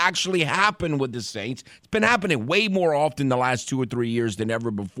said actually happened with the Saints. It's been happening way more often the last 2 or 3 years than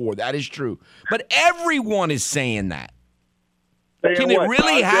ever before. That is true. But everyone is saying that. Can it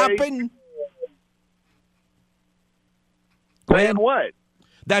really happen? Saying what?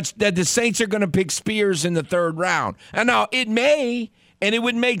 That the Saints are going to pick Spears in the third round. And now it may, and it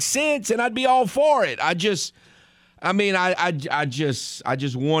would make sense, and I'd be all for it. I just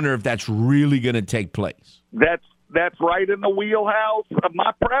wonder if that's really going to take place. That's right in the wheelhouse.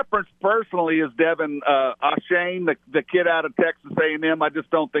 My preference personally is Devin Achane, the kid out of Texas A&M. I just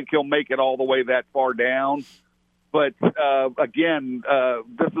don't think he'll make it all the way that far down. But again,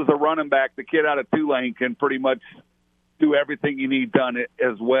 this is a running back. The kid out of Tulane can pretty much do everything you need done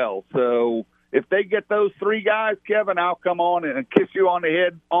as well. So if they get those three guys, Kevin, I'll come on and kiss you on the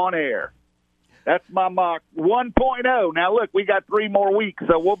head on air. That's my mock 1.0. Now, look, we got 3 more weeks,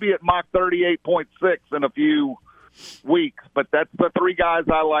 so we'll be at mock 38.6 in a few weeks. But that's the 3 guys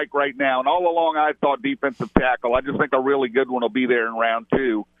I like right now. And all along I thought defensive tackle. I just think a really good one will be there in round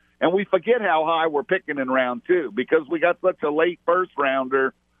 2. And we forget how high we're picking in round 2 because we got such a late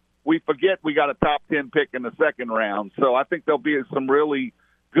first-rounder. We forget we got a top 10 pick in the second round. So I think there'll be some really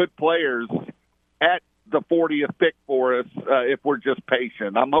good players at the 40th pick for us if we're just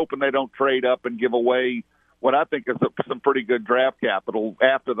patient. I'm hoping they don't trade up and give away what I think is some pretty good draft capital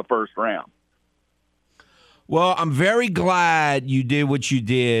after the first round. Well, I'm very glad you did what you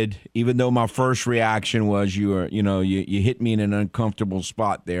did, even though my first reaction was you hit me in an uncomfortable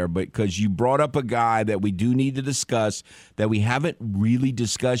spot there, but because you brought up a guy that we do need to discuss that we haven't really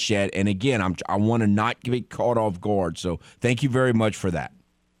discussed yet. And again, I want to not get caught off guard. So thank you very much for that.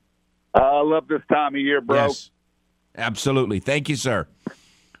 I love this time of year, bro. Yes, absolutely. Thank you, sir.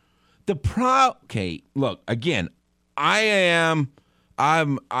 Okay, look, again, I've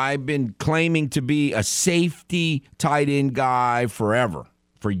been claiming to be a safety tight end guy forever,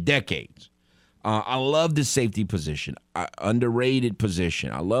 for decades. I love the safety position, underrated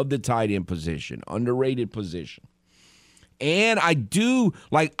position. I love the tight end position, underrated position. And I've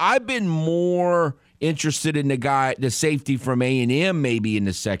been more interested in the safety from A&M maybe in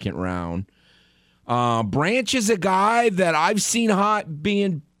the second round. Branch is a guy that I've seen hot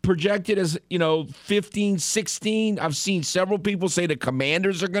being projected as, 15, 16. I've seen several people say the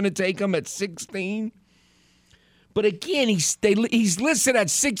Commanders are going to take him at 16. But again, he's listed at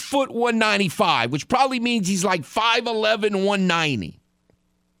 6 foot 195, which probably means he's like 5'11", 190.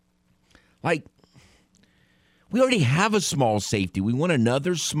 Like, we already have a small safety. We want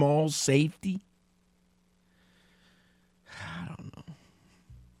another small safety? I don't know.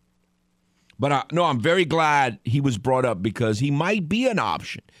 But I'm very glad he was brought up because he might be an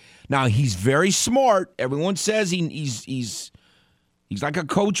option. Now, he's very smart. Everyone says he's like a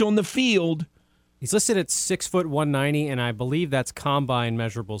coach on the field. He's listed at 6 foot 190, and I believe that's combine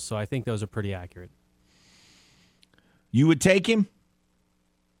measurables, so I think those are pretty accurate. You would take him?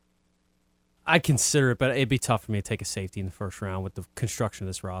 I'd consider it, but it'd be tough for me to take a safety in the first round with the construction of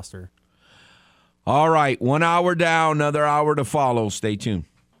this roster. All right, 1 hour down, another hour to follow. Stay tuned.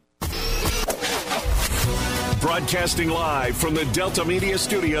 Broadcasting live from the Delta Media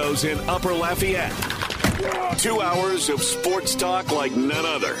Studios in Upper Lafayette. 2 hours of sports talk like none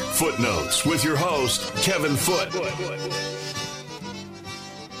other. Footnotes with your host, Kevin Foote.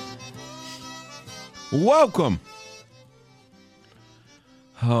 Welcome.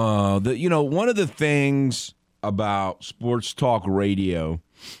 One of the things about sports talk radio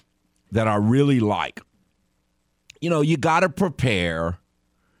that I really like, you got to prepare,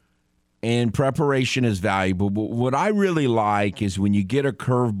 and preparation is valuable. But what I really like is when you get a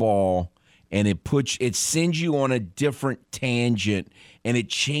curveball and it sends you on a different tangent, and it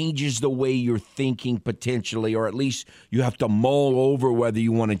changes the way you're thinking potentially, or at least you have to mull over whether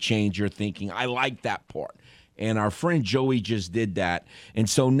you want to change your thinking. I like that part. And our friend Joey just did that. And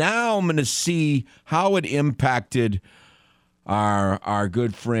so now I'm going to see how it impacted our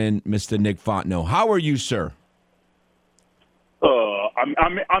good friend, Mr. Nick Fontenoy. How are you, sir?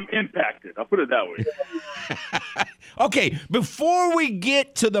 I'm impacted. I'll put it that way. Okay, before we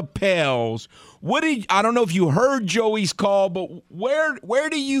get to the Pels, I don't know if you heard Joey's call, but where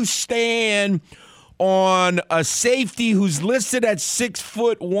do you stand on a safety who's listed at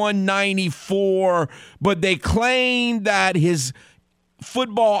 6'1", 194, but they claim that his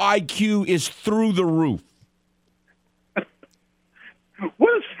football IQ is through the roof?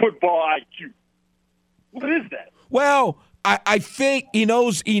 What is football IQ? What is that? Well, I think he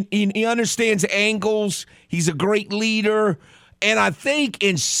knows, he understands angles. He's a great leader. And I think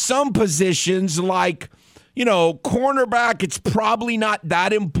in some positions, like, cornerback, it's probably not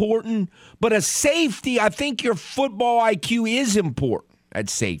that important. But a safety, I think your football IQ is important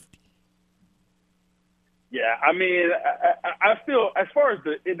at safety. Yeah, I mean, I still, as far as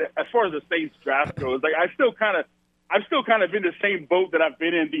the Saints draft goes, like I'm still kind of in the same boat that I've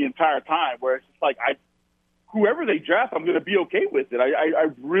been in the entire time, where it's just like whoever they draft, I'm going to be okay with it. I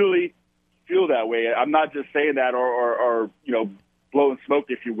really feel that way. I'm not just saying that or blowing smoke,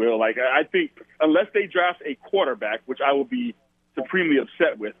 if you will. Like, I think unless they draft a quarterback, which I will be supremely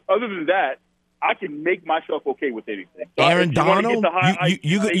upset with, other than that, I can make myself okay with anything. So Aaron Donald?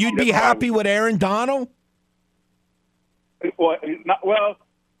 You'd be happy with Aaron Donald? Well,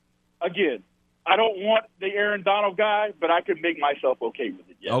 again, I don't want the Aaron Donald guy, but I can make myself okay with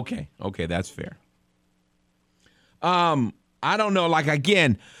it. Yeah. Okay, that's fair. I don't know. Like,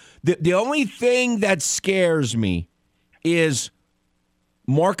 again, the only thing that scares me is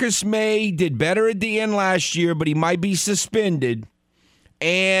Marcus May did better at the end last year, but he might be suspended.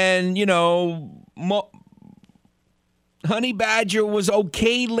 And, Honey Badger was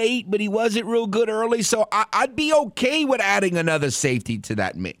okay late, but he wasn't real good early. So I'd be okay with adding another safety to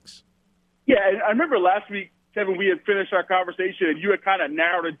that mix. Yeah, and I remember last week, Kevin, we had finished our conversation, and you had kind of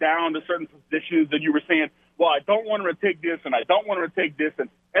narrowed it down to certain positions, and you were saying, well, I don't want him to take this, and I don't want him to take this. And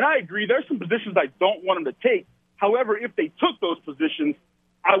I agree, there's some positions I don't want him to take. However, if they took those positions,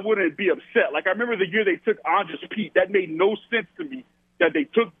 I wouldn't be upset. Like, I remember the year they took Andres Pete. That made no sense to me that they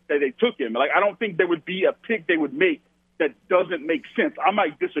took him. Like, I don't think there would be a pick they would make that doesn't make sense. I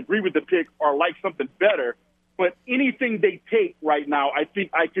might disagree with the pick or like something better, but anything they take right now, I think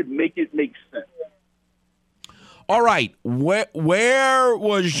I could make it make sense. All right, where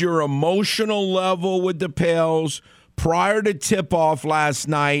was your emotional level with the Pels prior to tip-off last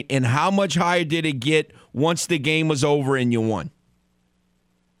night, and how much higher did it get once the game was over and you won?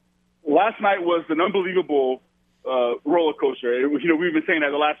 Last night was an unbelievable roller coaster. We've been saying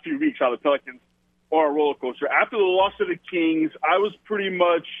that the last few weeks, how the Pelicans are a roller coaster. After the loss to the Kings, I was pretty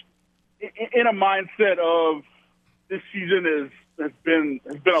much in a mindset of this season has been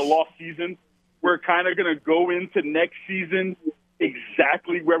a lost season. We're kind of going to go into next season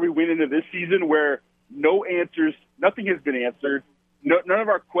exactly where we went into this season, where no answers, nothing has been answered. None of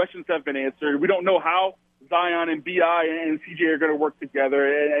our questions have been answered. We don't know how Zion and B.I. and CJ are going to work together.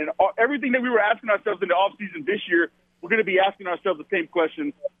 And everything that we were asking ourselves in the offseason this year, we're going to be asking ourselves the same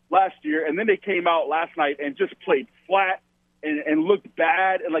question last year. And then they came out last night and just played flat and looked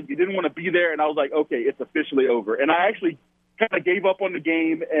bad and like you didn't want to be there. And I was like, okay, it's officially over. And I actually kind of gave up on the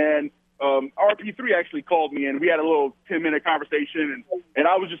game, and RP3 actually called me, and we had a little 10-minute conversation, and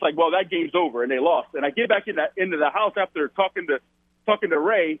I was just like, well, that game's over, and they lost. And I get back into the house after talking to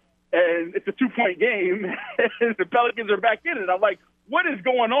Ray, and it's a 2-point game, and the Pelicans are back in it. And I'm like, what is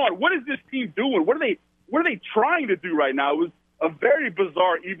going on? What is this team doing? What are they trying to do right now? It was a very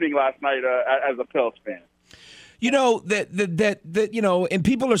bizarre evening last night as a Pels fan. And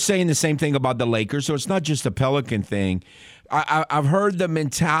people are saying the same thing about the Lakers, so it's not just a Pelican thing. I've heard the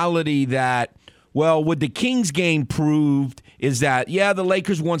mentality that Well, what the Kings game proved is that, yeah, the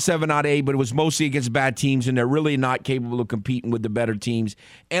Lakers won 7 out of 8, but it was mostly against bad teams, and they're really not capable of competing with the better teams.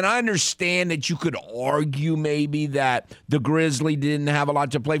 And I understand that you could argue maybe that the Grizzlies didn't have a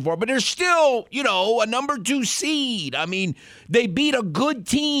lot to play for, but they're still, a number 2 seed. I mean, they beat a good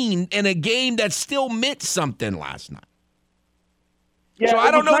team in a game that still meant something last night. Yeah, so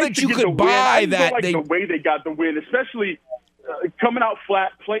I don't know that you could buy that. I don't like the way they got the win, especially coming out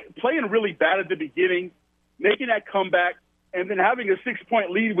flat, playing really bad at the beginning, making that comeback, and then having a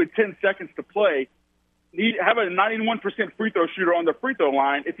 6-point lead with 10 seconds to play. Have a 91% free throw shooter on the free throw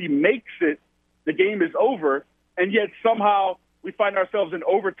line. If he makes it, the game is over. And yet somehow we find ourselves in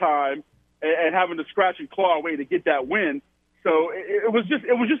overtime and having to scratch and claw our way to get that win. So it was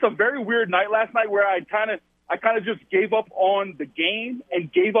just a very weird night last night where I kind of just gave up on the game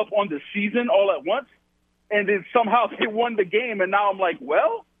and gave up on the season all at once. And then somehow they won the game, and now I'm like,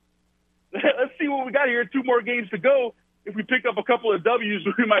 well, let's see what we got here. 2 more games to go. If we pick up a couple of W's,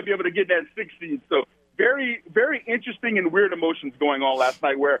 we might be able to get that 6th seed. So very, very interesting and weird emotions going on last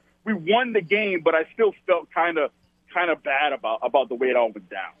night where we won the game, but I still felt kind of bad about the way it all went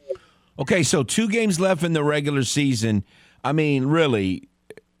down. Okay, so 2 games left in the regular season. I mean, really,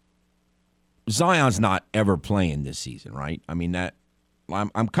 Zion's not ever playing this season, right? I mean,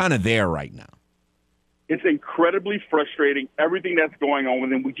 I'm kind of there right now. It's incredibly frustrating, everything that's going on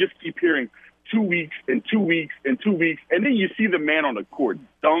with him. We just keep hearing 2 weeks and 2 weeks and 2 weeks, and then you see the man on the court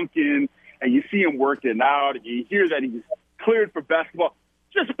dunking, and you see him working out, and you hear that he's cleared for basketball.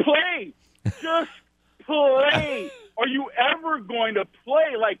 Just play. Just play. Are you ever going to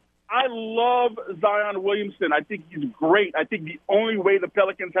play? Like, I love Zion Williamson. I think he's great. I think the only way the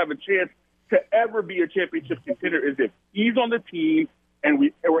Pelicans have a chance to ever be a championship contender is if he's on the team and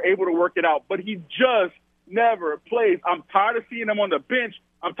we're able to work it out. But he just never plays. I'm tired of seeing him on the bench.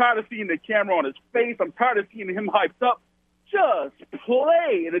 I'm tired of seeing the camera on his face. I'm tired of seeing him hyped up. Just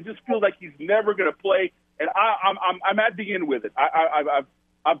play. And it just feels like he's never going to play. And I'm at the end with it.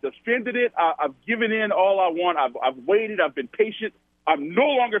 I've defended it. I've given in all I want. I've waited. I've been patient. I'm no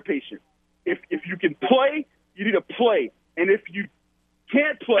longer patient. If you can play, you need to play. And if you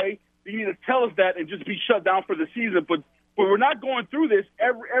can't play, you need to tell us that and just be shut down for the season. But we're not going through this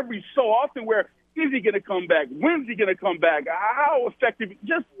every so often where is he going to come back? When's he going to come back? How effective?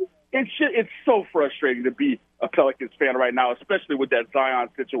 It's so frustrating to be a Pelicans fan right now, especially with that Zion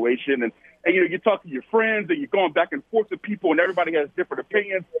situation. And you talk to your friends and you're going back and forth with people and everybody has different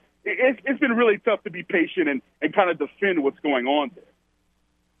opinions. It's been really tough to be patient and kind of defend what's going on there.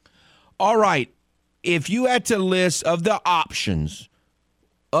 All right. If you had to list of the options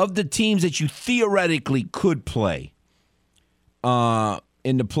of the teams that you theoretically could play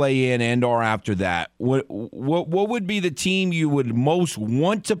in the play-in and or after that, what would be the team you would most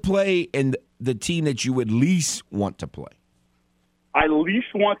want to play and the team that you would least want to play? I least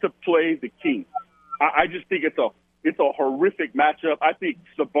want to play the Kings. I just think it's a horrific matchup. I think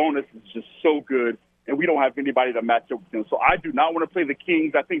Sabonis is just so good, and we don't have anybody to match up with him. So I do not want to play the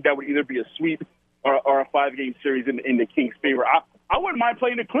Kings. I think that would either be a sweep or a 5-game series in the Kings' favor. I wouldn't mind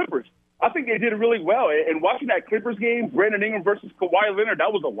playing the Clippers. I think they did really well. And watching that Clippers game, Brandon Ingram versus Kawhi Leonard,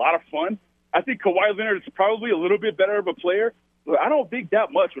 that was a lot of fun. I think Kawhi Leonard is probably a little bit better of a player, but I don't think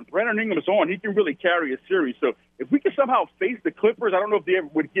that much. When Brandon Ingram is on, he can really carry a series. So if we can somehow face the Clippers, I don't know if they ever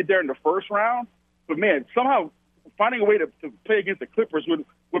would get there in the first round, but, man, somehow finding a way to play against the Clippers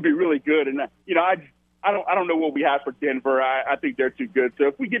would be really good. And, I don't know what we have for Denver. I think they're too good. So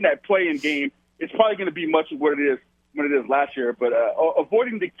if we get in that play-in game, it's probably going to be much of what it is last year. But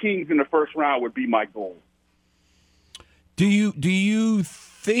avoiding the Kings in the first round would be my goal. Do you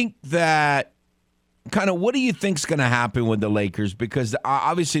think that kind of what do you think's going to happen with the Lakers? Because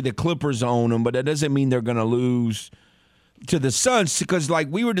obviously the Clippers own them, but that doesn't mean they're going to lose to the Suns. Because like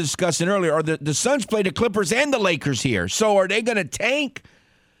we were discussing earlier, are the Suns play the Clippers and the Lakers here? So are they going to tank?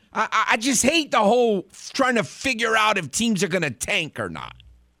 I just hate the whole trying to figure out if teams are going to tank or not.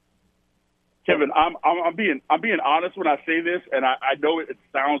 Kevin, I'm being honest when I say this, and I know it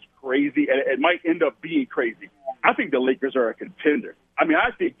sounds crazy, and it might end up being crazy. I think the Lakers are a contender. I mean,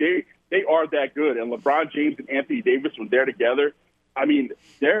 I think they are that good, and LeBron James and Anthony Davis, when they're together, I mean,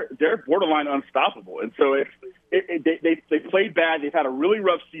 they're borderline unstoppable. And so they played bad. They've had a really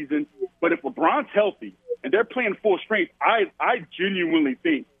rough season, but if LeBron's healthy and they're playing full strength, I genuinely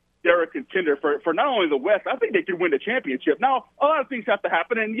think they're a contender for not only the West. I think they could win the championship. Now, a lot of things have to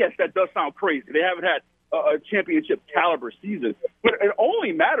happen, and yes, that does sound crazy. They haven't had a championship caliber season, but it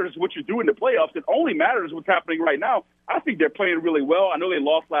only matters what you do in the playoffs. It only matters what's happening right now. I think they're playing really well. I know they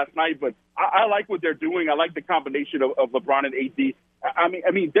lost last night, but I like what they're doing. I like the combination of LeBron and AD.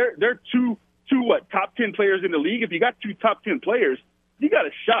 I mean, they're two two top 10 players in the league. If you got two top 10 players, you got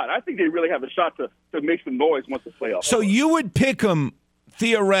a shot. I think they really have a shot to make some noise once the playoffs. So you would pick them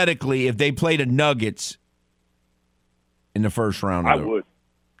theoretically if they played the Nuggets in the first round. I would.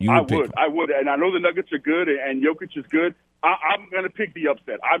 I would. And I know the Nuggets are good, and Jokic is good. I'm going to pick the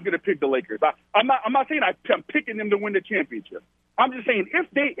upset. I'm going to pick the Lakers. I'm not saying I'm picking them to win the championship. I'm just saying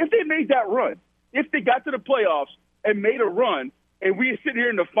if they made that run, if they got to the playoffs and made a run, and we sit here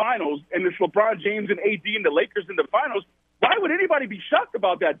in the finals, and it's LeBron James and AD and the Lakers in the finals, why would anybody be shocked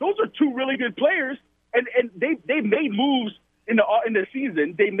about that? Those are two really good players, and they made moves in the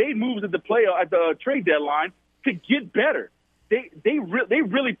season. They made moves at the trade deadline to get better. They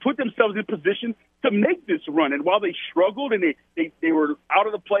really put themselves in position to make this run. And while they struggled and they were out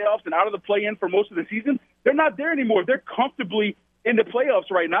of the playoffs and out of the play-in for most of the season, they're not there anymore. They're comfortably in the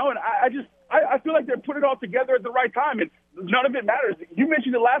playoffs right now, and I feel like they're putting it all together at the right time, and none of it matters. You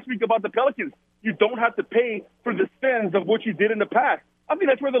mentioned it last week about the Pelicans. You don't have to pay for the sins of what you did in the past. I mean,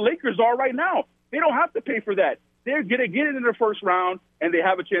 that's where the Lakers are right now. They don't have to pay for that. They're going to get it in the first round, and they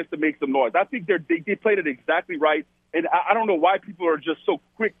have a chance to make some noise. I think they played it exactly right, and I don't know why people are just so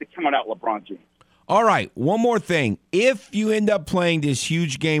quick to count out LeBron James. All right, one more thing. If you end up playing this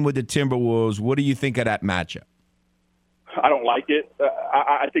huge game with the Timberwolves, what do you think of that matchup? I don't like it.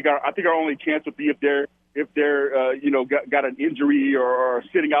 I think our only chance would be if they're got an injury or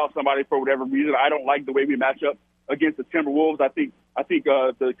sitting out somebody for whatever reason. I don't like the way we match up against the Timberwolves. I think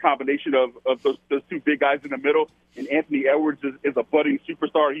the combination of those two big guys in the middle and Anthony Edwards is a budding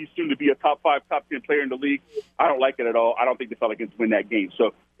superstar. He's soon to be a top 5, top 10 player in the league. I don't like it at all. I don't think the Pelicans win that game.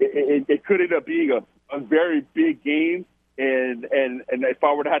 So it could end up being a very big game. And if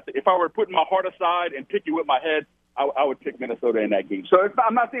I were to put my heart aside and pick it with my head, I would pick Minnesota in that game. So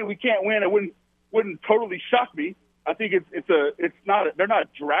I'm not saying we can't win. It wouldn't totally shock me. I think they're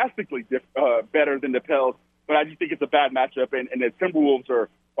not drastically better than the Pels, but I just think it's a bad matchup, and the Timberwolves are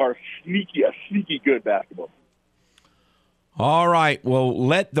a sneaky good basketball. All right. Well,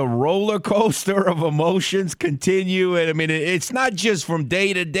 let the roller coaster of emotions continue. And I mean, it's not just from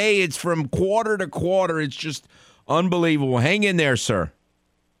day to day; it's from quarter to quarter. It's just unbelievable. Hang in there, sir.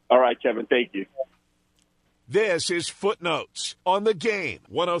 All right, Kevin. Thank you. This is Footnotes on the Game.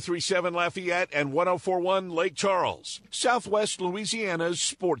 103.7 Lafayette and 104.1 Lake Charles, Southwest Louisiana's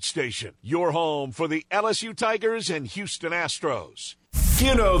sports station. Your home for the LSU Tigers and Houston Astros.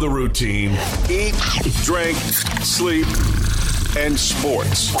 You know the routine. Eat, drink, sleep, and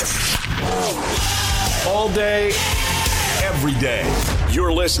sports. All day, every day.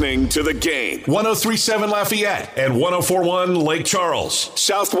 You're listening to The Game. 103.7 Lafayette and 104.1 Lake Charles,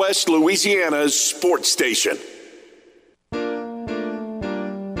 Southwest Louisiana's sports station.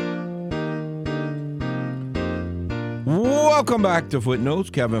 Welcome back to Footnotes.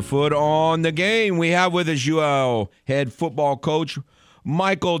 Kevin Foote on The Game. We have with us UL head football coach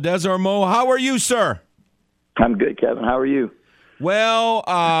Michael Desormeaux. How are you, sir? I'm good, Kevin. How are you? Well,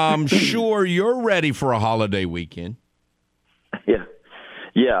 I'm sure you're ready for a holiday weekend.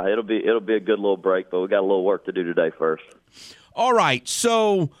 Yeah, it'll be a good little break, but we got a little work to do today first. All right,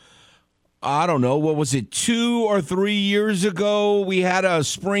 so I don't know, what was it, 2 or 3 years ago? We had a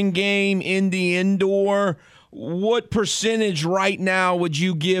spring game in the indoor. What percentage right now would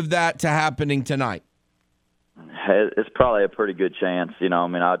you give that to happening tonight? It's probably a pretty good chance.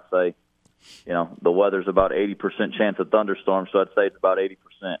 I'd say, the weather's about 80% chance of thunderstorms, so I'd say it's about 80%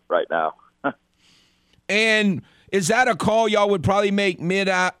 right now. And is that a call y'all would probably make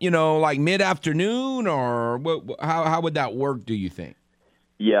mid-afternoon, or how would that work, do you think?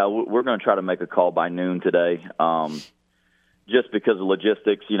 Yeah, we're going to try to make a call by noon today. Just because of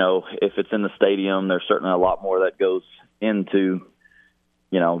logistics, if it's in the stadium, there's certainly a lot more that goes into,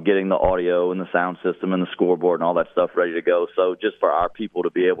 getting the audio and the sound system and the scoreboard and all that stuff ready to go. So just for our people to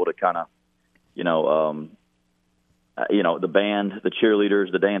be able to kind of, the band, the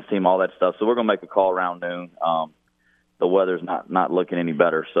cheerleaders, the dance team, all that stuff. So we're going to make a call around noon. The weather's not looking any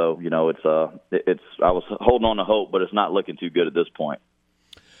better. So, I was holding on to hope, but it's not looking too good at this point.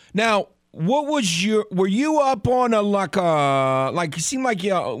 Now, were you up on it seemed like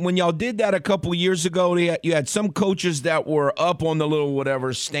when y'all did that a couple of years ago, you had some coaches that were up on the little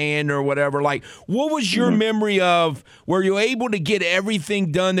whatever stand or whatever. Like, what was your memory of, were you able to get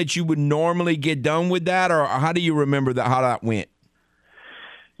everything done that you would normally get done with that, or how do you remember how that went?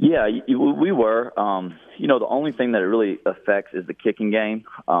 Yeah, we were. The only thing that it really affects is the kicking game.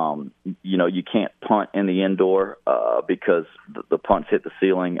 You can't punt in the indoor because the punts hit the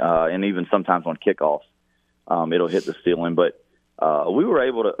ceiling, and even sometimes on kickoffs, it'll hit the ceiling. But we were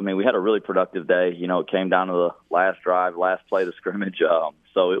able to. We had a really productive day. It came down to the last drive, last play of the scrimmage.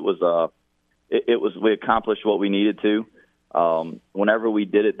 So it was we accomplished what we needed to. Whenever we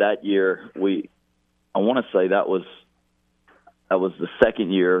did it that year, I want to say that was the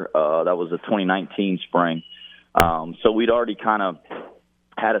second year. That was the 2019 spring. So we'd already kind of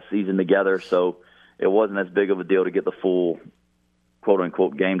had a season together, so it wasn't as big of a deal to get the full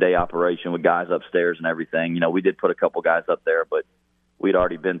quote-unquote game day operation with guys upstairs and everything. We did put a couple guys up there, but we'd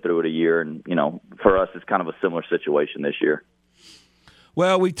already been through it a year, and, for us it's kind of a similar situation this year.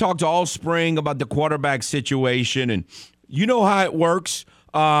 Well, we talked all spring about the quarterback situation, and you know how it works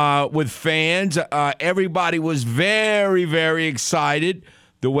with fans. Everybody was very, very excited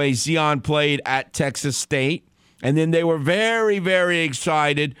the way Zion played at Texas State, and then they were very, very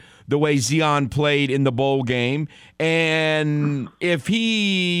excited the way Zion played in the bowl game. And if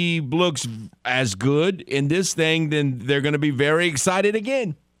he looks as good in this thing, then they're going to be very excited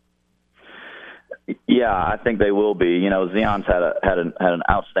again. Yeah, I think they will be. Zion's had an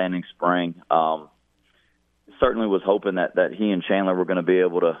outstanding spring. Certainly was hoping that he and Chandler were going to be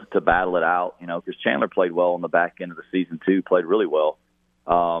able to battle it out, because Chandler played well on the back end of the season too, played really well.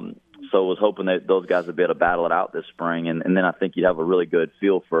 So was hoping that those guys would be able to battle it out this spring, and then I think you'd have a really good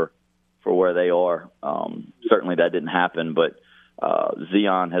feel for where they are. Certainly that didn't happen, but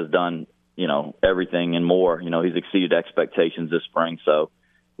Zion has done, everything and more. He's exceeded expectations this spring. So,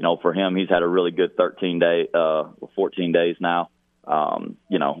 for him, he's had a really good 14 days now.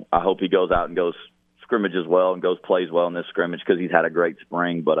 I hope he goes out and goes scrimmages well and plays well in this scrimmage, because he's had a great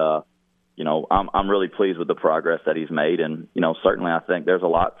spring. But, I'm really pleased with the progress that he's made. And, certainly I think there's a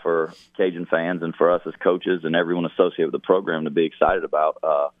lot for Cajun fans and for us as coaches and everyone associated with the program to be excited about.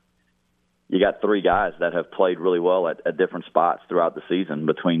 You got three guys that have played really well at different spots throughout the season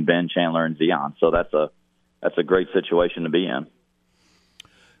between Ben, Chandler, and Zion. So that's a great situation to be in.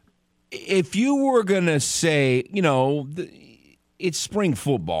 If you were going to say, it's spring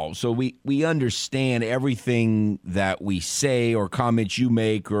football, so we understand everything that we say or comments you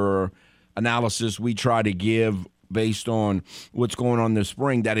make or analysis we try to give based on what's going on this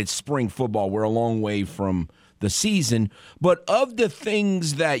spring, that it's spring football. We're a long way from the season. But of the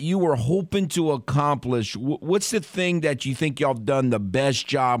things that you were hoping to accomplish, what's the thing that you think y'all have done the best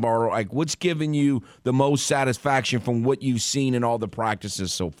job, or like what's given you the most satisfaction from what you've seen in all the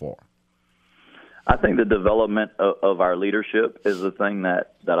practices so far? I think the development of our leadership is the thing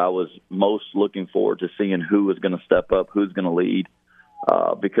that I was most looking forward to seeing, who was going to step up, who's going to lead.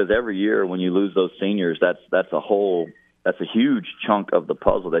 Because every year when you lose those seniors, that's a huge chunk of the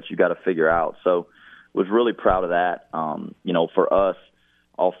puzzle that you got to figure out. So was really proud of that. For us,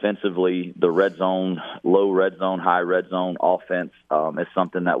 offensively, the red zone, low red zone, high red zone offense is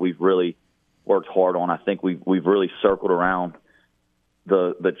something that we've really worked hard on. I think we've really circled around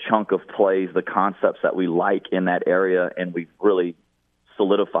the chunk of plays, the concepts that we like in that area, and we've really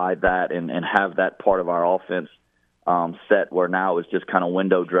solidified that and have that part of our offense set, where now it's just kind of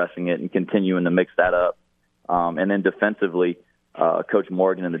window dressing it and continuing to mix that up. And then defensively, Coach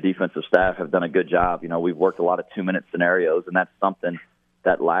Morgan and the defensive staff have done a good job. We've worked a lot of 2-minute scenarios, and that's something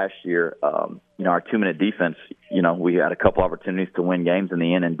that last year, our 2-minute defense, we had a couple opportunities to win games in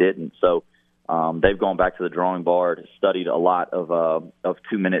the end and didn't. So they've gone back to the drawing board, studied a lot of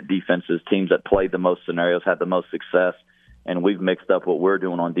 2-minute defenses, teams that played the most scenarios, had the most success, and we've mixed up what we're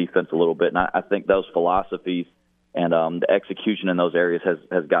doing on defense a little bit. And I think those philosophies and the execution in those areas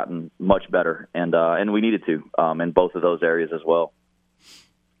has gotten much better, and we needed to in both of those areas as well.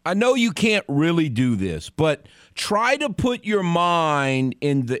 I know you can't really do this, but try to put your mind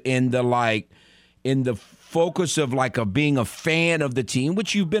in the focus of being a fan of the team,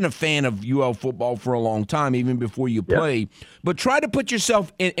 which you've been a fan of UL football for a long time, even before you played. But try to put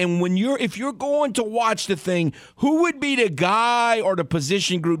yourself in, and if you're going to watch the thing, who would be the guy or the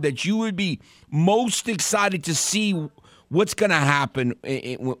position group that you would be most excited to see what's going to happen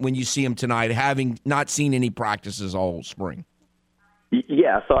when you see him tonight, having not seen any practices all spring?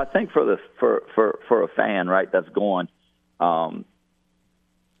 Yeah, so I think for a fan, right, that's going.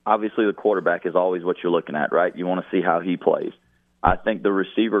 Obviously, the quarterback is always what you're looking at, right? You want to see how he plays. I think the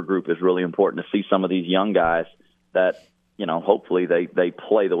receiver group is really important to see some of these young guys that, hopefully they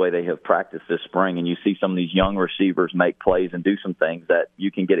play the way they have practiced this spring, and you see some of these young receivers make plays and do some things that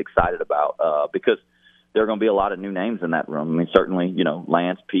you can get excited about because there are going to be a lot of new names in that room. I mean, certainly,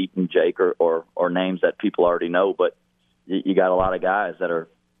 Lance, Pete, and Jake are names that people already know, but you got a lot of guys that are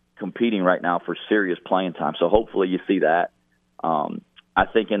competing right now for serious playing time. So hopefully you see that. I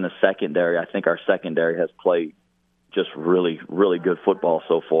think in the secondary, our secondary has played just really, really good football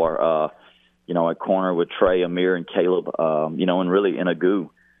so far. At corner with Trey, Amir, and Caleb, and really Inagu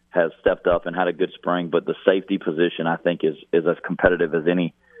has stepped up and had a good spring. But the safety position, I think, is as competitive as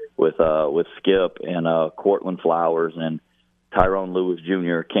any with Skip and Cortland Flowers and Tyrone Lewis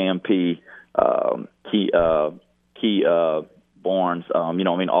Jr., Cam P, Key Barnes.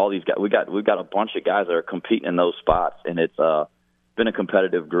 All these guys. We've got a bunch of guys that are competing in those spots, and it's been a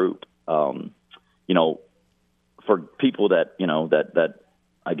competitive group. For people that that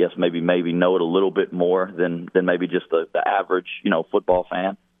I guess maybe know it a little bit more than maybe just the average football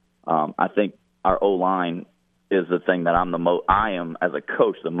fan. I think our O-line is the thing that I am as a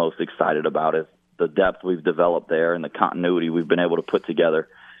coach the most excited about, is the depth we've developed there and the continuity we've been able to put together.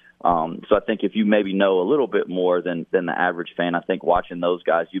 So I think if you maybe know a little bit more than the average fan, I think watching those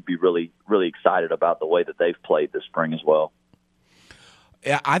guys, you'd be really, really excited about the way that they've played this spring as well.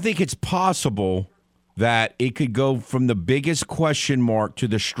 I think it's possible that it could go from the biggest question mark to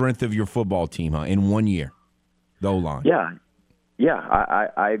the strength of your football team in 1 year, the O-line. Yeah,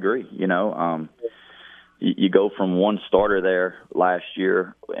 I agree. You go from one starter there last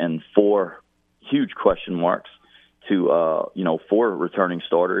year and 4 huge question marks to 4 returning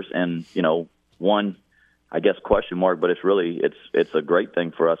starters and 1, I guess, question mark. But it's a great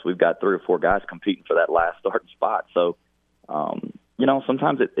thing for us. We've got 3 or 4 guys competing for that last starting spot. So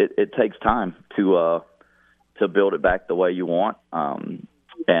sometimes it takes time to build it back the way you want.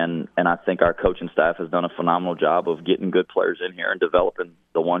 And I think our coaching staff has done a phenomenal job of getting good players in here and developing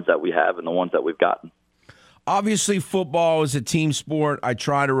the ones that we have and the ones that we've gotten. Obviously, football is a team sport. I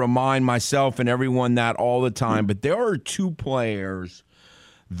try to remind myself and everyone that all the time. But there are 2 players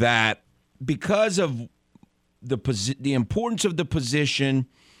that, because of the importance of the position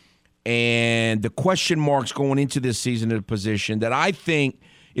and the question marks going into this season of the position, that I think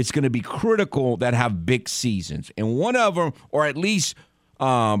it's going to be critical that have big seasons. And one of them, or at least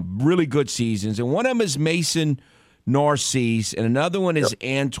really good seasons, and one of them is Mason Narcisse, and another one is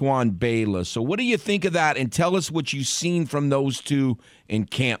Antoine Bayless. So what do you think of that? And tell us what you've seen from those 2 in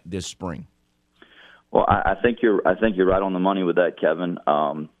camp this spring. Well, I think you're right on the money with that, Kevin.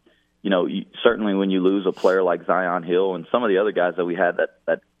 Certainly when you lose a player like Zion Hill and some of the other guys that we had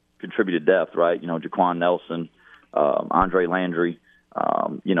that contributed depth, right? Jaquan Nelson, Andre Landry,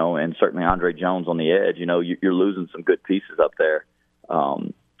 and certainly Andre Jones on the edge. You're losing some good pieces up there.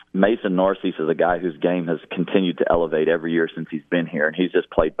 Mason Narcisse is a guy whose game has continued to elevate every year since he's been here, and he's just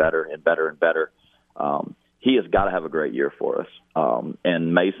played better and better and better. He has got to have a great year for us.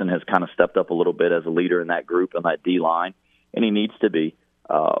 And Mason has kind of stepped up a little bit as a leader in that group and that D-line, and he needs to be.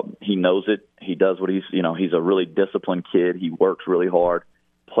 He knows it. He does what he's a really disciplined kid. He works really hard,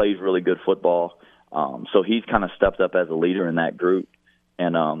 plays really good football. So he's kind of stepped up as a leader in that group.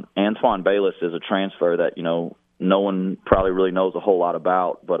 And Antoine Bayless is a transfer that, no one probably really knows a whole lot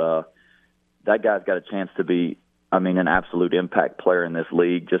about, but that guy's got a chance to be, an absolute impact player in this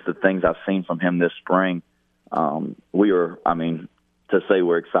league. Just the things I've seen from him this spring, to say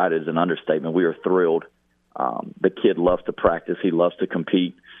we're excited is an understatement. We are thrilled. The kid loves to practice. He loves to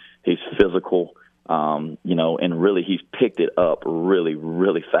compete. He's physical, and really he's picked it up really,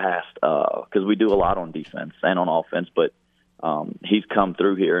 really fast because we do a lot on defense and on offense, but he's come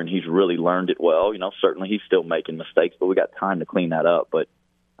through here and he's really learned it well. Certainly he's still making mistakes, but we got time to clean that up. But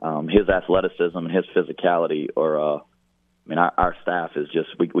his athleticism and his physicality our staff is just,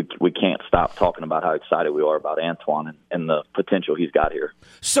 we can't stop talking about how excited we are about Antoine and the potential he's got here.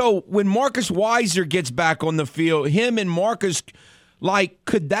 So when Marcus Weiser gets back on the field, him and Marcus,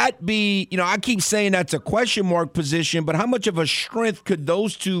 could that be, I keep saying that's a question mark position, but how much of a strength could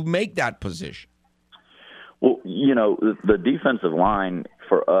those 2 make that position? Well, the defensive line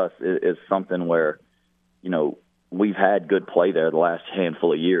for us is something where, we've had good play there the last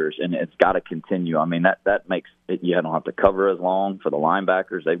handful of years, and it's got to continue. That makes it, you don't have to cover as long for the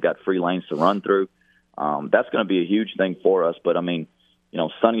linebackers. They've got free lanes to run through. That's going to be a huge thing for us. But,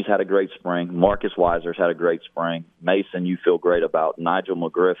 Sonny's had a great spring. Marcus Weiser's had a great spring. Mason, you feel great about. Nigel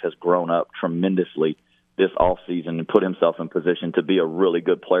McGriff has grown up tremendously this offseason and put himself in position to be a really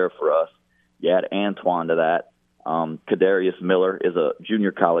good player for us. You add Antoine to that. Kadarius Miller is a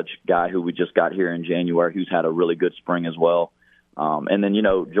junior college guy who we just got here in January who's had a really good spring as well. And then,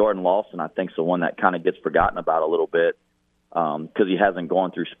 Jordan Lawson, I think, is the one that kind of gets forgotten about a little bit because he hasn't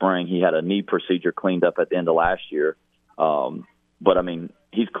gone through spring. He had a knee procedure cleaned up at the end of last year. But,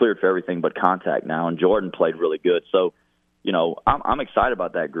 he's cleared for everything but contact now, and Jordan played really good. So, I'm excited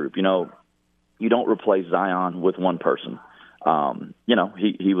about that group. You don't replace Zion with one person.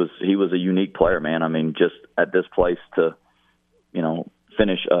 He was a unique player, man. Just at this place to,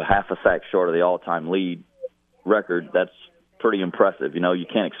 finish a half a sack short of the all-time lead record, that's pretty impressive. You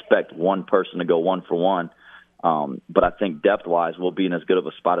can't expect one person to go 1 for 1. But I think depth-wise, we'll be in as good of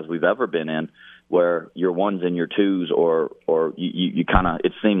a spot as we've ever been in. where your ones and your twos or you kind of,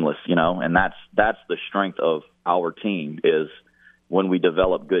 it's seamless, and that's the strength of our team is when we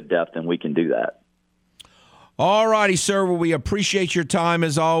develop good depth, and we can do that. All righty, sir. Well, we appreciate your time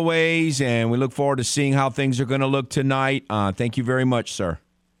as always, and we look forward to seeing how things are going to look tonight. Thank you very much, sir.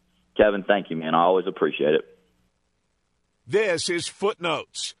 Kevin, thank you, man. I always appreciate it. This is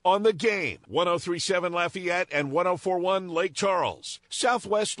Footnotes on the Game. 103.7 Lafayette and 104.1 Lake Charles,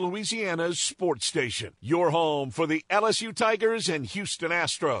 Southwest Louisiana's sports station. Your home for the LSU Tigers and Houston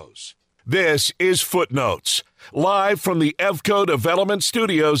Astros. This is Footnotes, live from the EVCO Development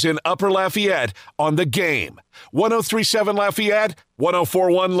Studios in Upper Lafayette on the Game. 103.7 Lafayette,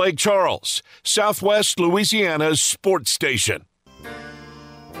 104.1 Lake Charles, Southwest Louisiana's sports station.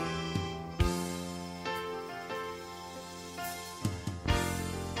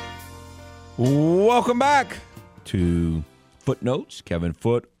 Welcome back to Footnotes. Kevin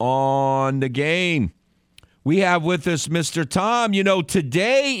Foote on the Game. We have with us Mr. Tom.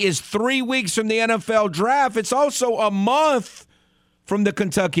 Today is 3 weeks from the NFL draft. It's also a month from the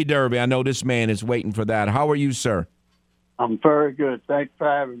Kentucky Derby. I know this man is waiting for that. How are you, sir? I'm very good. Thanks for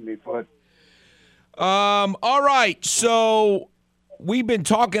having me, Foote. All right. So we've been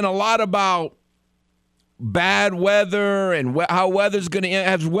talking a lot about bad weather and how weather's going to –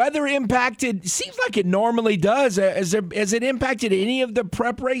 has weather impacted – seems like it normally does. Has it impacted any of the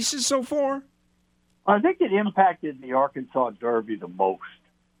prep races so far? I think it impacted the Arkansas Derby the most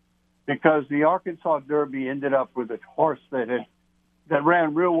because the Arkansas Derby ended up with a horse that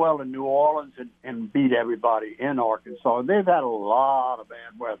ran real well in New Orleans and beat everybody in Arkansas. They've had a lot of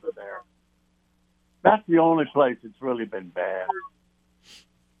bad weather there. That's the only place it's really been bad.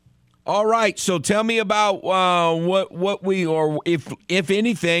 All right, so tell me about what we, or if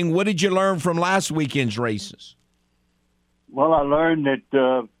anything, what did you learn from last weekend's races? Well, I learned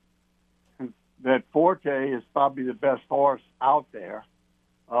that Forte is probably the best horse out there.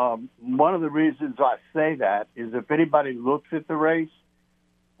 One of the reasons I say that is if anybody looks at the race,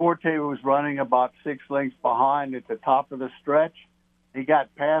 Forte was running about 6 lengths behind at the top of the stretch. He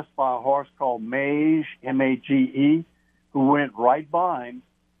got passed by a horse called Mage, M-A-G-E, who went right behind.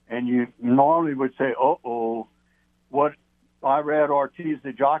 And you normally would say, uh-oh. What Irad Ortiz,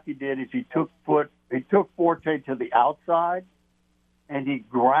 the jockey, did is he took Forte to the outside, and he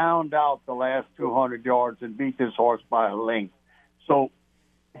ground out the last 200 yards and beat this horse by a length. So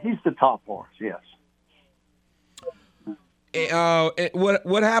he's the top horse, yes.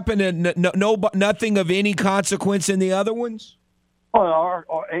 What happened? Nothing of any consequence in the other ones? Well, our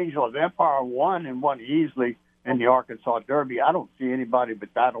Angel of Empire won and won easily in the Arkansas Derby. I don't see anybody but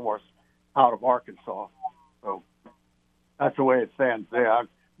that horse out of Arkansas. So that's the way it stands there.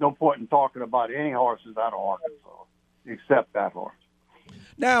 No point in talking about any horses out of Arkansas except that horse.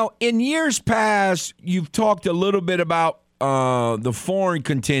 Now, in years past, you've talked a little bit about the foreign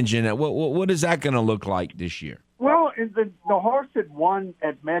contingent. What is that going to look like this year? Well, the horse that won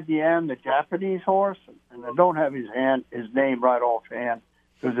at Mediane, the Japanese horse, and I don't have his name right offhand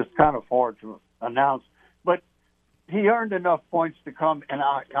because it's kind of hard to announce, but he earned enough points to come, and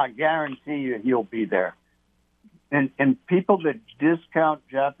I guarantee you he'll be there. And people that discount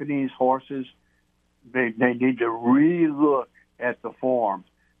Japanese horses, they need to relook at the form,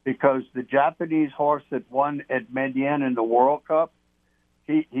 because the Japanese horse that won at Mediane in the World Cup,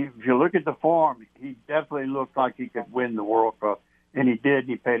 he if you look at the form, he definitely looked like he could win the World Cup, and he did.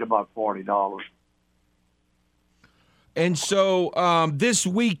 He paid about $40. And so this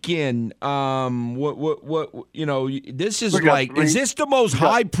weekend, this is like, is this the most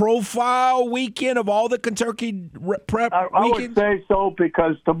high-profile weekend of all the Kentucky prep I weekends? would say so,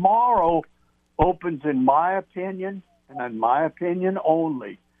 because tomorrow opens, in my opinion, and in my opinion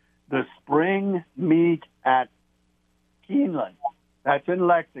only, the spring meet at Keeneland. That's in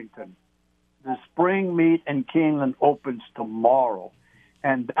Lexington. The spring meet in Keeneland opens tomorrow,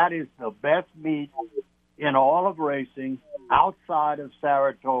 and that is the best meet in all of racing outside of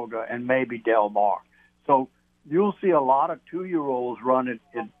Saratoga and maybe Del Mar. So you'll see a lot of 2-year-olds run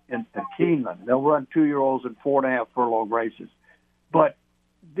in Keeneland. They'll run 2-year-olds in 4.5 furlong races. But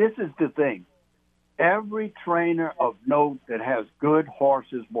this is the thing. Every trainer of note that has good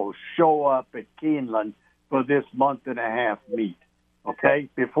horses will show up at Keeneland for this month-and-a-half meet, okay,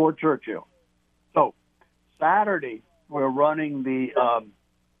 before Churchill. So Saturday, we're going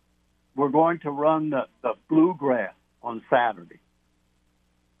to run the Bluegrass on Saturday.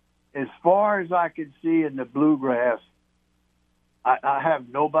 As far as I can see in the Bluegrass, I have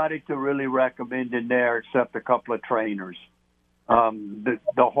nobody to really recommend in there except a couple of trainers. The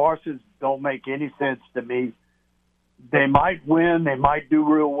horses don't make any sense to me. They might win. They might do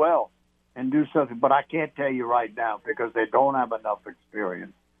real well. and do something. But I can't tell you right now because they don't have enough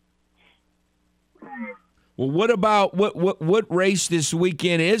experience. Well, what about what race this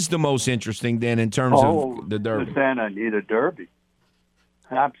weekend is the most interesting then in terms of the Derby? The Santa Anita Derby.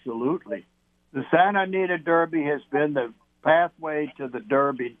 Absolutely. The Santa Anita Derby has been the pathway to the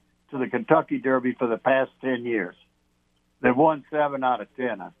Derby, to the Kentucky Derby for the past 10 years. They've won 7 out of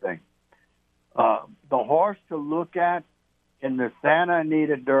 10, I think. The horse to look at in the Santa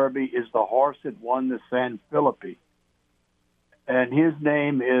Anita Derby is the horse that won the San Felipe. And his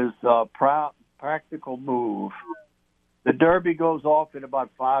name is Practical Move. The Derby goes off at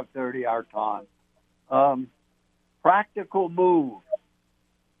about 5:30 our time. Practical Move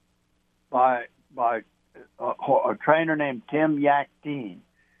by a trainer named Tim Yakteen.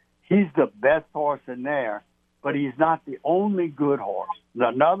 He's the best horse in there, but he's not the only good horse.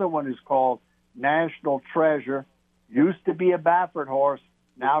 Another one is called National Treasure. Used to be a Baffert horse,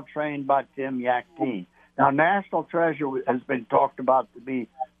 now trained by Tim Yakteen. Now, National Treasure has been talked about to be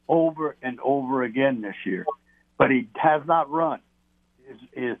over and over again this year, but he has not run.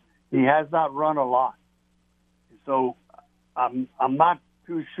 He has not run a lot. So I'm not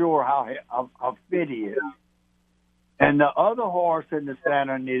too sure how fit he is. And the other horse in the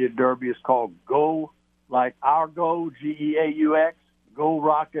Santa Anita Derby is called Go, like our Go, Geaux, Go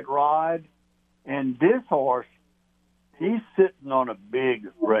Rocket Ride. And this horse, he's sitting on a big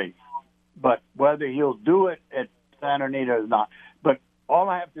race. But whether he'll do it at Santa Anita or not. But all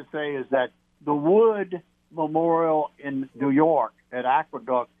I have to say is that the Wood Memorial in New York at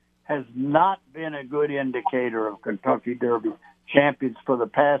Aqueduct has not been a good indicator of Kentucky Derby champions for the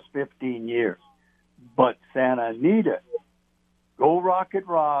past 15 years. But Santa Anita, Go Rocket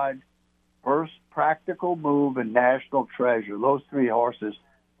Ride, First Practical Move, and National Treasure, those 3 horses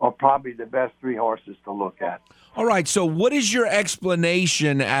are probably the best 3 horses to look at. All right, so what is your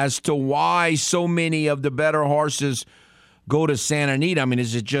explanation as to why so many of the better horses go to Santa Anita? I mean,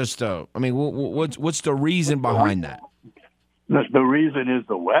 is it just what's the reason behind that? The reason is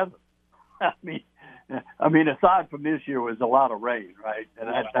the weather. I mean, aside from this year, was a lot of rain, right? And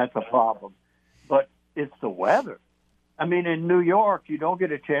that's a problem. But it's the weather. I mean, in New York, you don't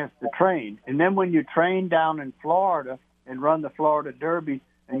get a chance to train. And then when you train down in Florida and run the Florida Derby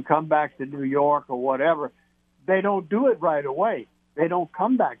and come back to New York or whatever, they don't do it right away. They don't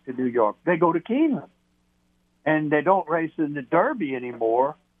come back to New York. They go to Keeneland. And they don't race in the Derby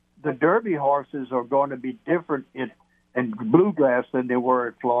anymore. The Derby horses are going to be different in Bluegrass than they were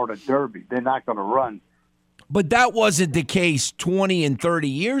at Florida Derby. They're not going to run. But that wasn't the case 20 and 30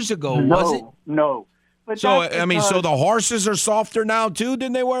 years ago, was it? No. But so, so the horses are softer now, too,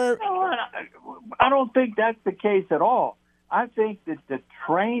 than they were? No, I don't think that's the case at all. I think that the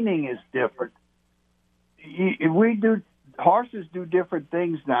training is different. Horses do different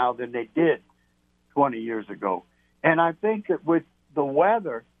things now than they did 20 years ago. And I think that with the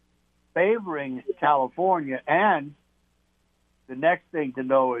weather favoring California, and the next thing to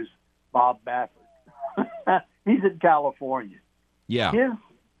know is Bob Baffert. He's in California. Yeah.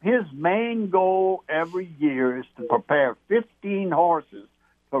 His main goal every year is to prepare 15 horses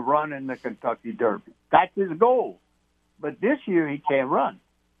to run in the Kentucky Derby. That's his goal. But this year he can't run.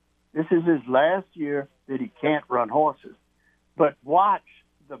 This is his last year that he can't run horses. But watch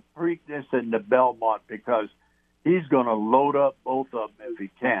the Preakness and the Belmont, because he's going to load up both of them if he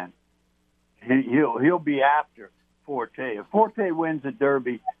can. He'll be after Forte. If Forte wins the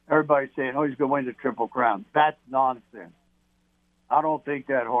Derby, everybody's saying, he's going to win the Triple Crown. That's nonsense. I don't think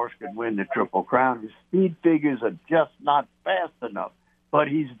that horse can win the Triple Crown. His speed figures are just not fast enough. But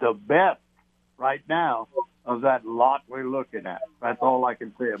he's the best right now of that lot we're looking at. That's all I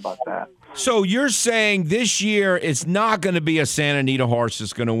can say about that. So you're saying this year it's not going to be a Santa Anita horse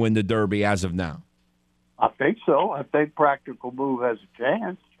that's going to win the Derby as of now? I think so. I think Practical Move has a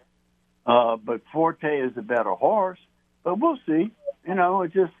chance. But Forte is a better horse. But we'll see. I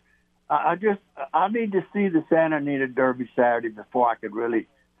need to see the Santa Anita Derby Saturday before I could really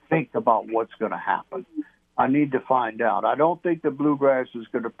think about what's going to happen. I need to find out. I don't think the Bluegrass is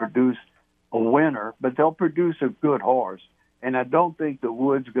going to produce a winner, but they'll produce a good horse. And I don't think the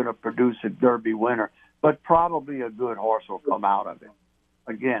Wood's going to produce a Derby winner, but probably a good horse will come out of it.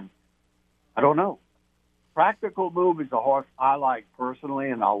 Again, I don't know. Practical Move is a horse I like personally,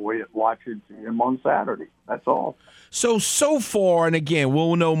 and I'll watch him on Saturday. That's all. So far, and again,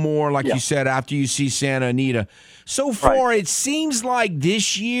 we'll know more, like you said, after you see Santa Anita. So far, It seems like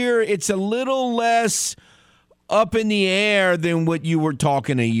this year it's a little less up in the air than what you were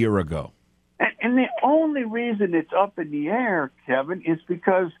talking a year ago. And the only reason it's up in the air, Kevin, is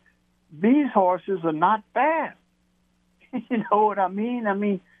because these horses are not fast. You know what I mean? I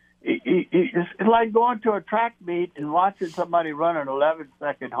mean, It's like going to a track meet and watching somebody run an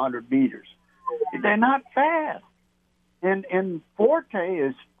 11-second 100 meters. They're not fast. And Forte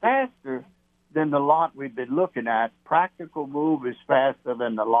is faster than the lot we've been looking at. Practical Move is faster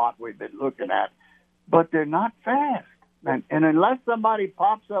than the lot we've been looking at. But they're not fast. And unless somebody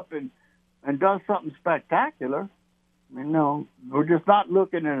pops up and does something spectacular, we're just not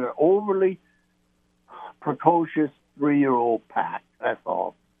looking at an overly precocious 3-year-old pack. That's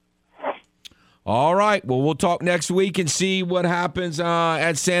all. All right. Well, we'll talk next week and see what happens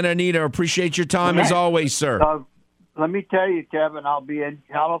at Santa Anita. Appreciate your time as always, sir. Let me tell you, Kevin, I'll be in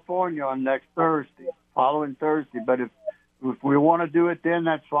California on next Thursday, following Thursday. But if we want to do it then,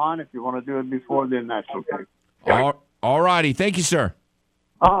 that's fine. If you want to do it before then, that's okay. All righty. Thank you, sir.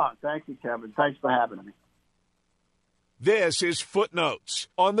 Thank you, Kevin. Thanks for having me. This is Footnotes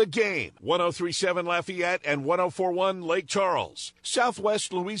on the Game. 103.7 Lafayette and 104.1 Lake Charles,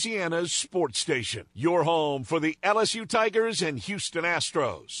 Southwest Louisiana's sports station. Your home for the LSU Tigers and Houston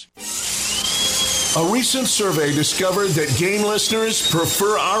Astros. A recent survey discovered that Game listeners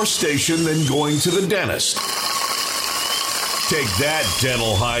prefer our station than going to the dentist. Take that,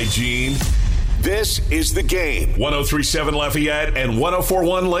 dental hygiene. This is The Game. 103.7 Lafayette and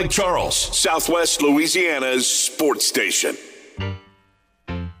 104.1 Lake Charles, Southwest Louisiana's sports station.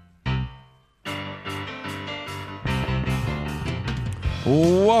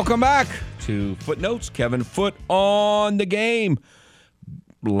 Welcome back to Footnotes. Kevin Foote on The Game.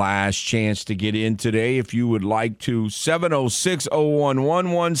 Last chance to get in today if you would like to.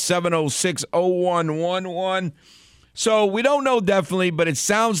 706-0111, 706-0111. So we don't know definitely, but it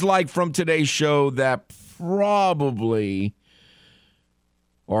sounds like from today's show that probably,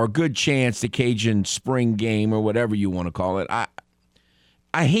 or a good chance, the Cajun spring game or whatever you want to call it. I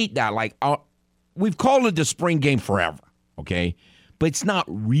hate that. Like, we've called it the spring game forever, okay? But it's not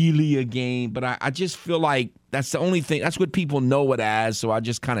really a game. But I just feel like that's the only thing. That's what people know it as. So I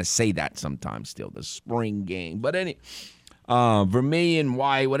just kind of say that sometimes still, the spring game. But Vermilion,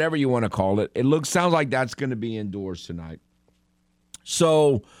 white, whatever you want to call it. Sounds like that's going to be indoors tonight.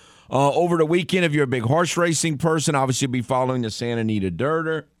 So over the weekend, if you're a big horse racing person, obviously you'll be following the Santa Anita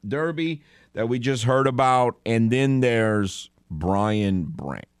Derby that we just heard about. And then there's Brian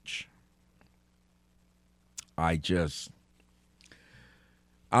Branch. I've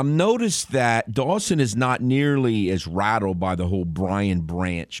noticed that Dawson is not nearly as rattled by the whole Brian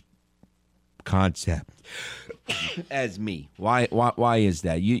Branch concept as me. Why is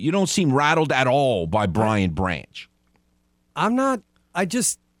that? You don't seem rattled at all by Brian Branch. I'm not.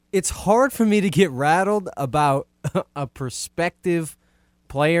 It's hard for me to get rattled about a prospective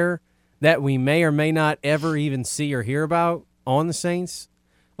player that we may or may not ever even see or hear about on the Saints.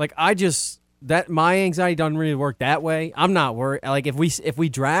 Like, my anxiety doesn't really work that way. I'm not worried. Like, if we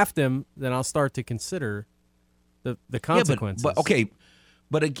draft him, then I'll start to consider the consequences. Yeah, but okay.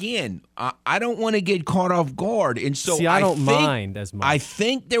 But again, I don't want to get caught off guard, and so I don't mind as much. I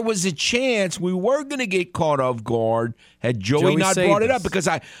think there was a chance we were going to get caught off guard had Joey not brought it up, because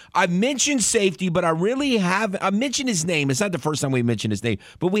I mentioned safety, but I really haven't. I mentioned his name. It's not the first time we mentioned his name,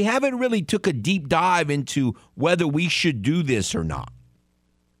 but we haven't really took a deep dive into whether we should do this or not.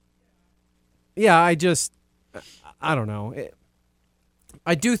 Yeah, I don't know.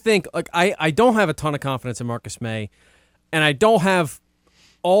 I do think, like, I don't have a ton of confidence in Marcus May, and I don't have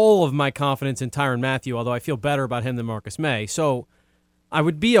all of my confidence in Tyrann Mathieu, although I feel better about him than Marcus May. So I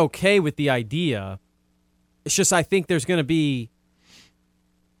would be okay with the idea. It's just I think there's going to be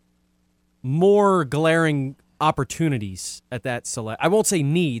more glaring opportunities at that select. I won't say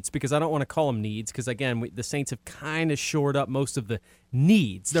needs, because I don't want to call them needs, because, again, the Saints have kind of shored up most of the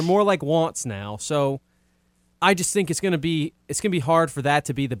needs. They're more like wants now. So I just think it's going to be hard for that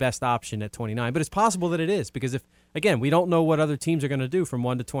to be the best option at 29. But it's possible that it is, because we don't know what other teams are going to do from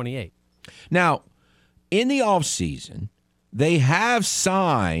 1 to 28. Now, in the offseason, they have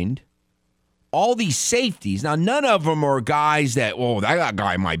signed all these safeties. Now, none of them are guys that, that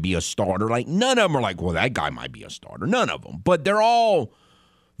guy might be a starter. Like, none of them are like, that guy might be a starter. None of them. But they're all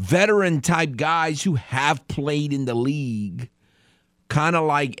veteran-type guys who have played in the league, kind of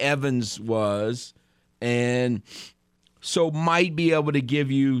like Evans was, and so might be able to give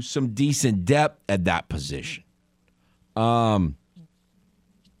you some decent depth at that position. And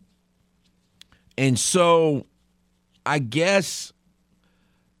so I guess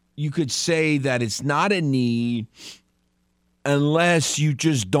you could say that it's not a need unless you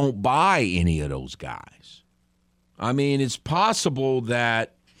just don't buy any of those guys. I mean, it's possible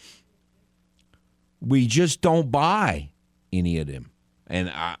that we just don't buy any of them.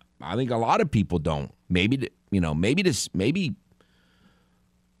 And I think a lot of people don't. Maybe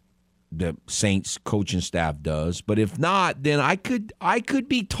the Saints coaching staff does. But if not, then I could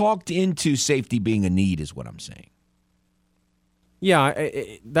be talked into safety being a need, is what I'm saying. Yeah,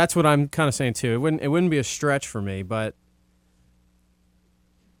 that's what I'm kind of saying too. It wouldn't be a stretch for me, but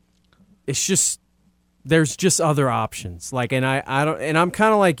it's just there's just other options. Like, and I don't, and I'm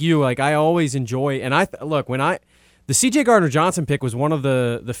kind of like you. Like, I always enjoy, and the C.J. Gardner-Johnson pick was one of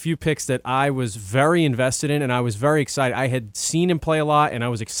the few picks that I was very invested in, and I was very excited. I had seen him play a lot, and I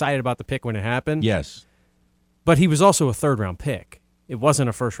was excited about the pick when it happened. Yes. But he was also a third-round pick. It wasn't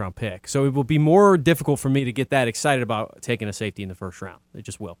a first-round pick. So it will be more difficult for me to get that excited about taking a safety in the first round. It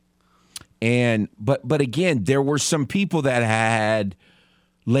just will. But again, there were some people that had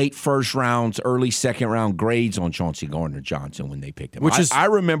late first rounds, early second round grades on Chauncey Gardner-Johnson when they picked him. I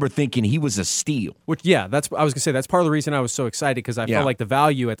remember thinking he was a steal. I was going to say that's part of the reason I was so excited, because I felt like the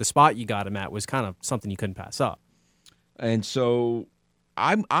value at the spot you got him at was kind of something you couldn't pass up. And so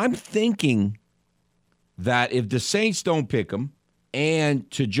I'm thinking that if the Saints don't pick him, and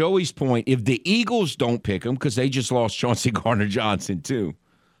to Joey's point, if the Eagles don't pick him, because they just lost Chauncey Gardner-Johnson too,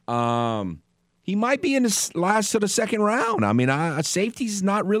 he might be in the last of the second round. I mean, safety's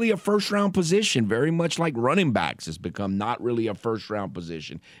not really a first-round position, very much like running backs has become not really a first-round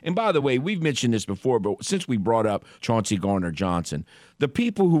position. And by the way, we've mentioned this before, but since we brought up Chauncey Gardner-Johnson, the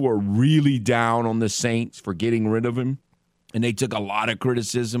people who are really down on the Saints for getting rid of him, and they took a lot of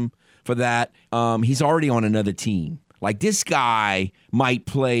criticism for that, he's already on another team. Like, this guy might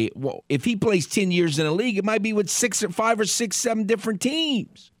play, well, if he plays 10 years in the league, it might be with 5 or 6, 7 different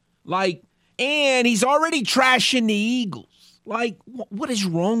teams. Like, and he's already trashing the Eagles. Like, what is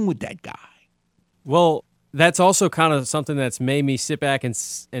wrong with that guy? Well, that's also kind of something that's made me sit back and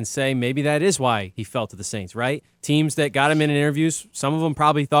say maybe that is why he fell to the Saints, right? Teams that got him in interviews, some of them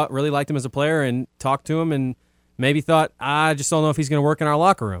probably really liked him as a player and talked to him and maybe thought, I just don't know if he's going to work in our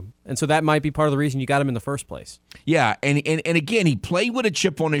locker room. And so that might be part of the reason you got him in the first place. Yeah, and again, he played with a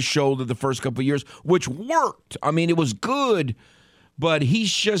chip on his shoulder the first couple of years, which worked. I mean, it was good. But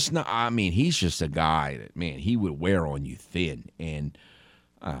he's just not. I mean, he's just a guy that, man, he would wear on you thin, and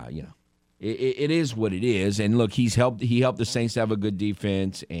it is what it is. And look, he helped the Saints have a good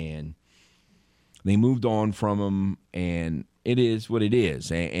defense, and they moved on from him, and it is what it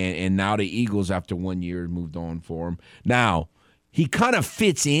is. And now the Eagles, after 1 year, moved on for him. Now he kind of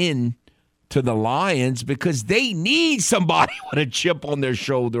fits in to the Lions because they need somebody with a chip on their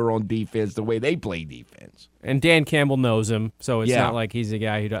shoulder on defense the way they play defense. And Dan Campbell knows him, so it's not like he's a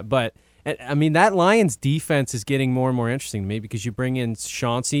guy who does. But, I mean, that Lions defense is getting more and more interesting to me because you bring in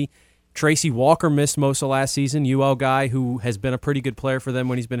Chauncey. Tracy Walker missed most of last season, UL guy who has been a pretty good player for them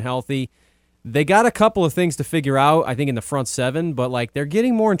when he's been healthy. They got a couple of things to figure out, I think, in the front seven, but like they're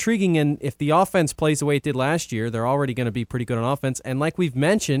getting more intriguing. And if the offense plays the way it did last year, they're already going to be pretty good on offense. And like we've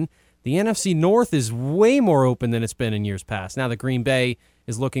mentioned, the NFC North is way more open than it's been in years past. Now the Green Bay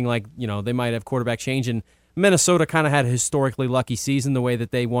is looking like, they might have quarterback change, and Minnesota kind of had a historically lucky season the way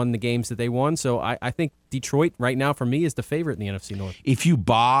that they won the games that they won. So I think Detroit right now for me is the favorite in the NFC North. If you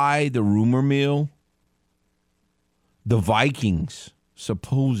buy the rumor mill, the Vikings,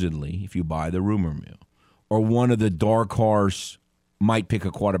 supposedly, if you buy the rumor mill, or one of the dark horse might pick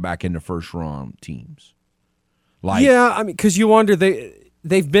a quarterback in the first round teams. Yeah, I mean, because you wonder,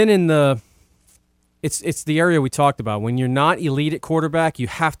 they've been in the it's the area we talked about. When you're not elite at quarterback, you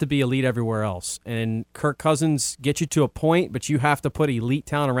have to be elite everywhere else. And Kirk Cousins gets you to a point, but you have to put elite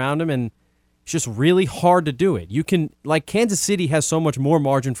talent around him, and it's just really hard to do it. You can, like, Kansas City has so much more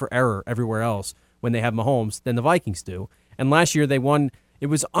margin for error everywhere else when they have Mahomes than the Vikings do. And last year they won. It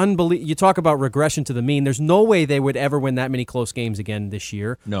was unbelievable. You talk about regression to the mean. There's no way they would ever win that many close games again this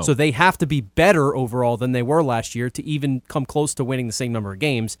year. No. So they have to be better overall than they were last year to even come close to winning the same number of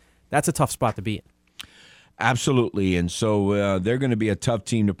games. That's a tough spot to be in. Absolutely. And so they're going to be a tough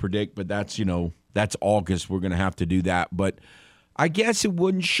team to predict, but that's August. We're going to have to do that. But I guess it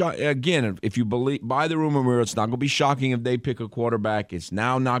wouldn't shock. Again, if you buy the rumor mill, it's not going to be shocking if they pick a quarterback. It's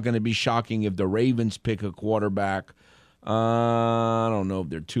now not going to be shocking if the Ravens pick a quarterback. I don't know if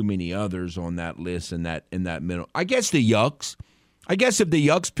there are too many others on that list in that middle. I guess the Yucks. I guess if the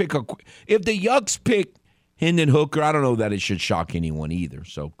Yucks pick Hendon Hooker, I don't know that it should shock anyone either.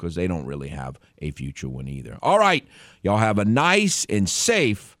 So because they don't really have a future one either. All right, y'all have a nice and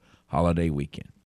safe holiday weekend.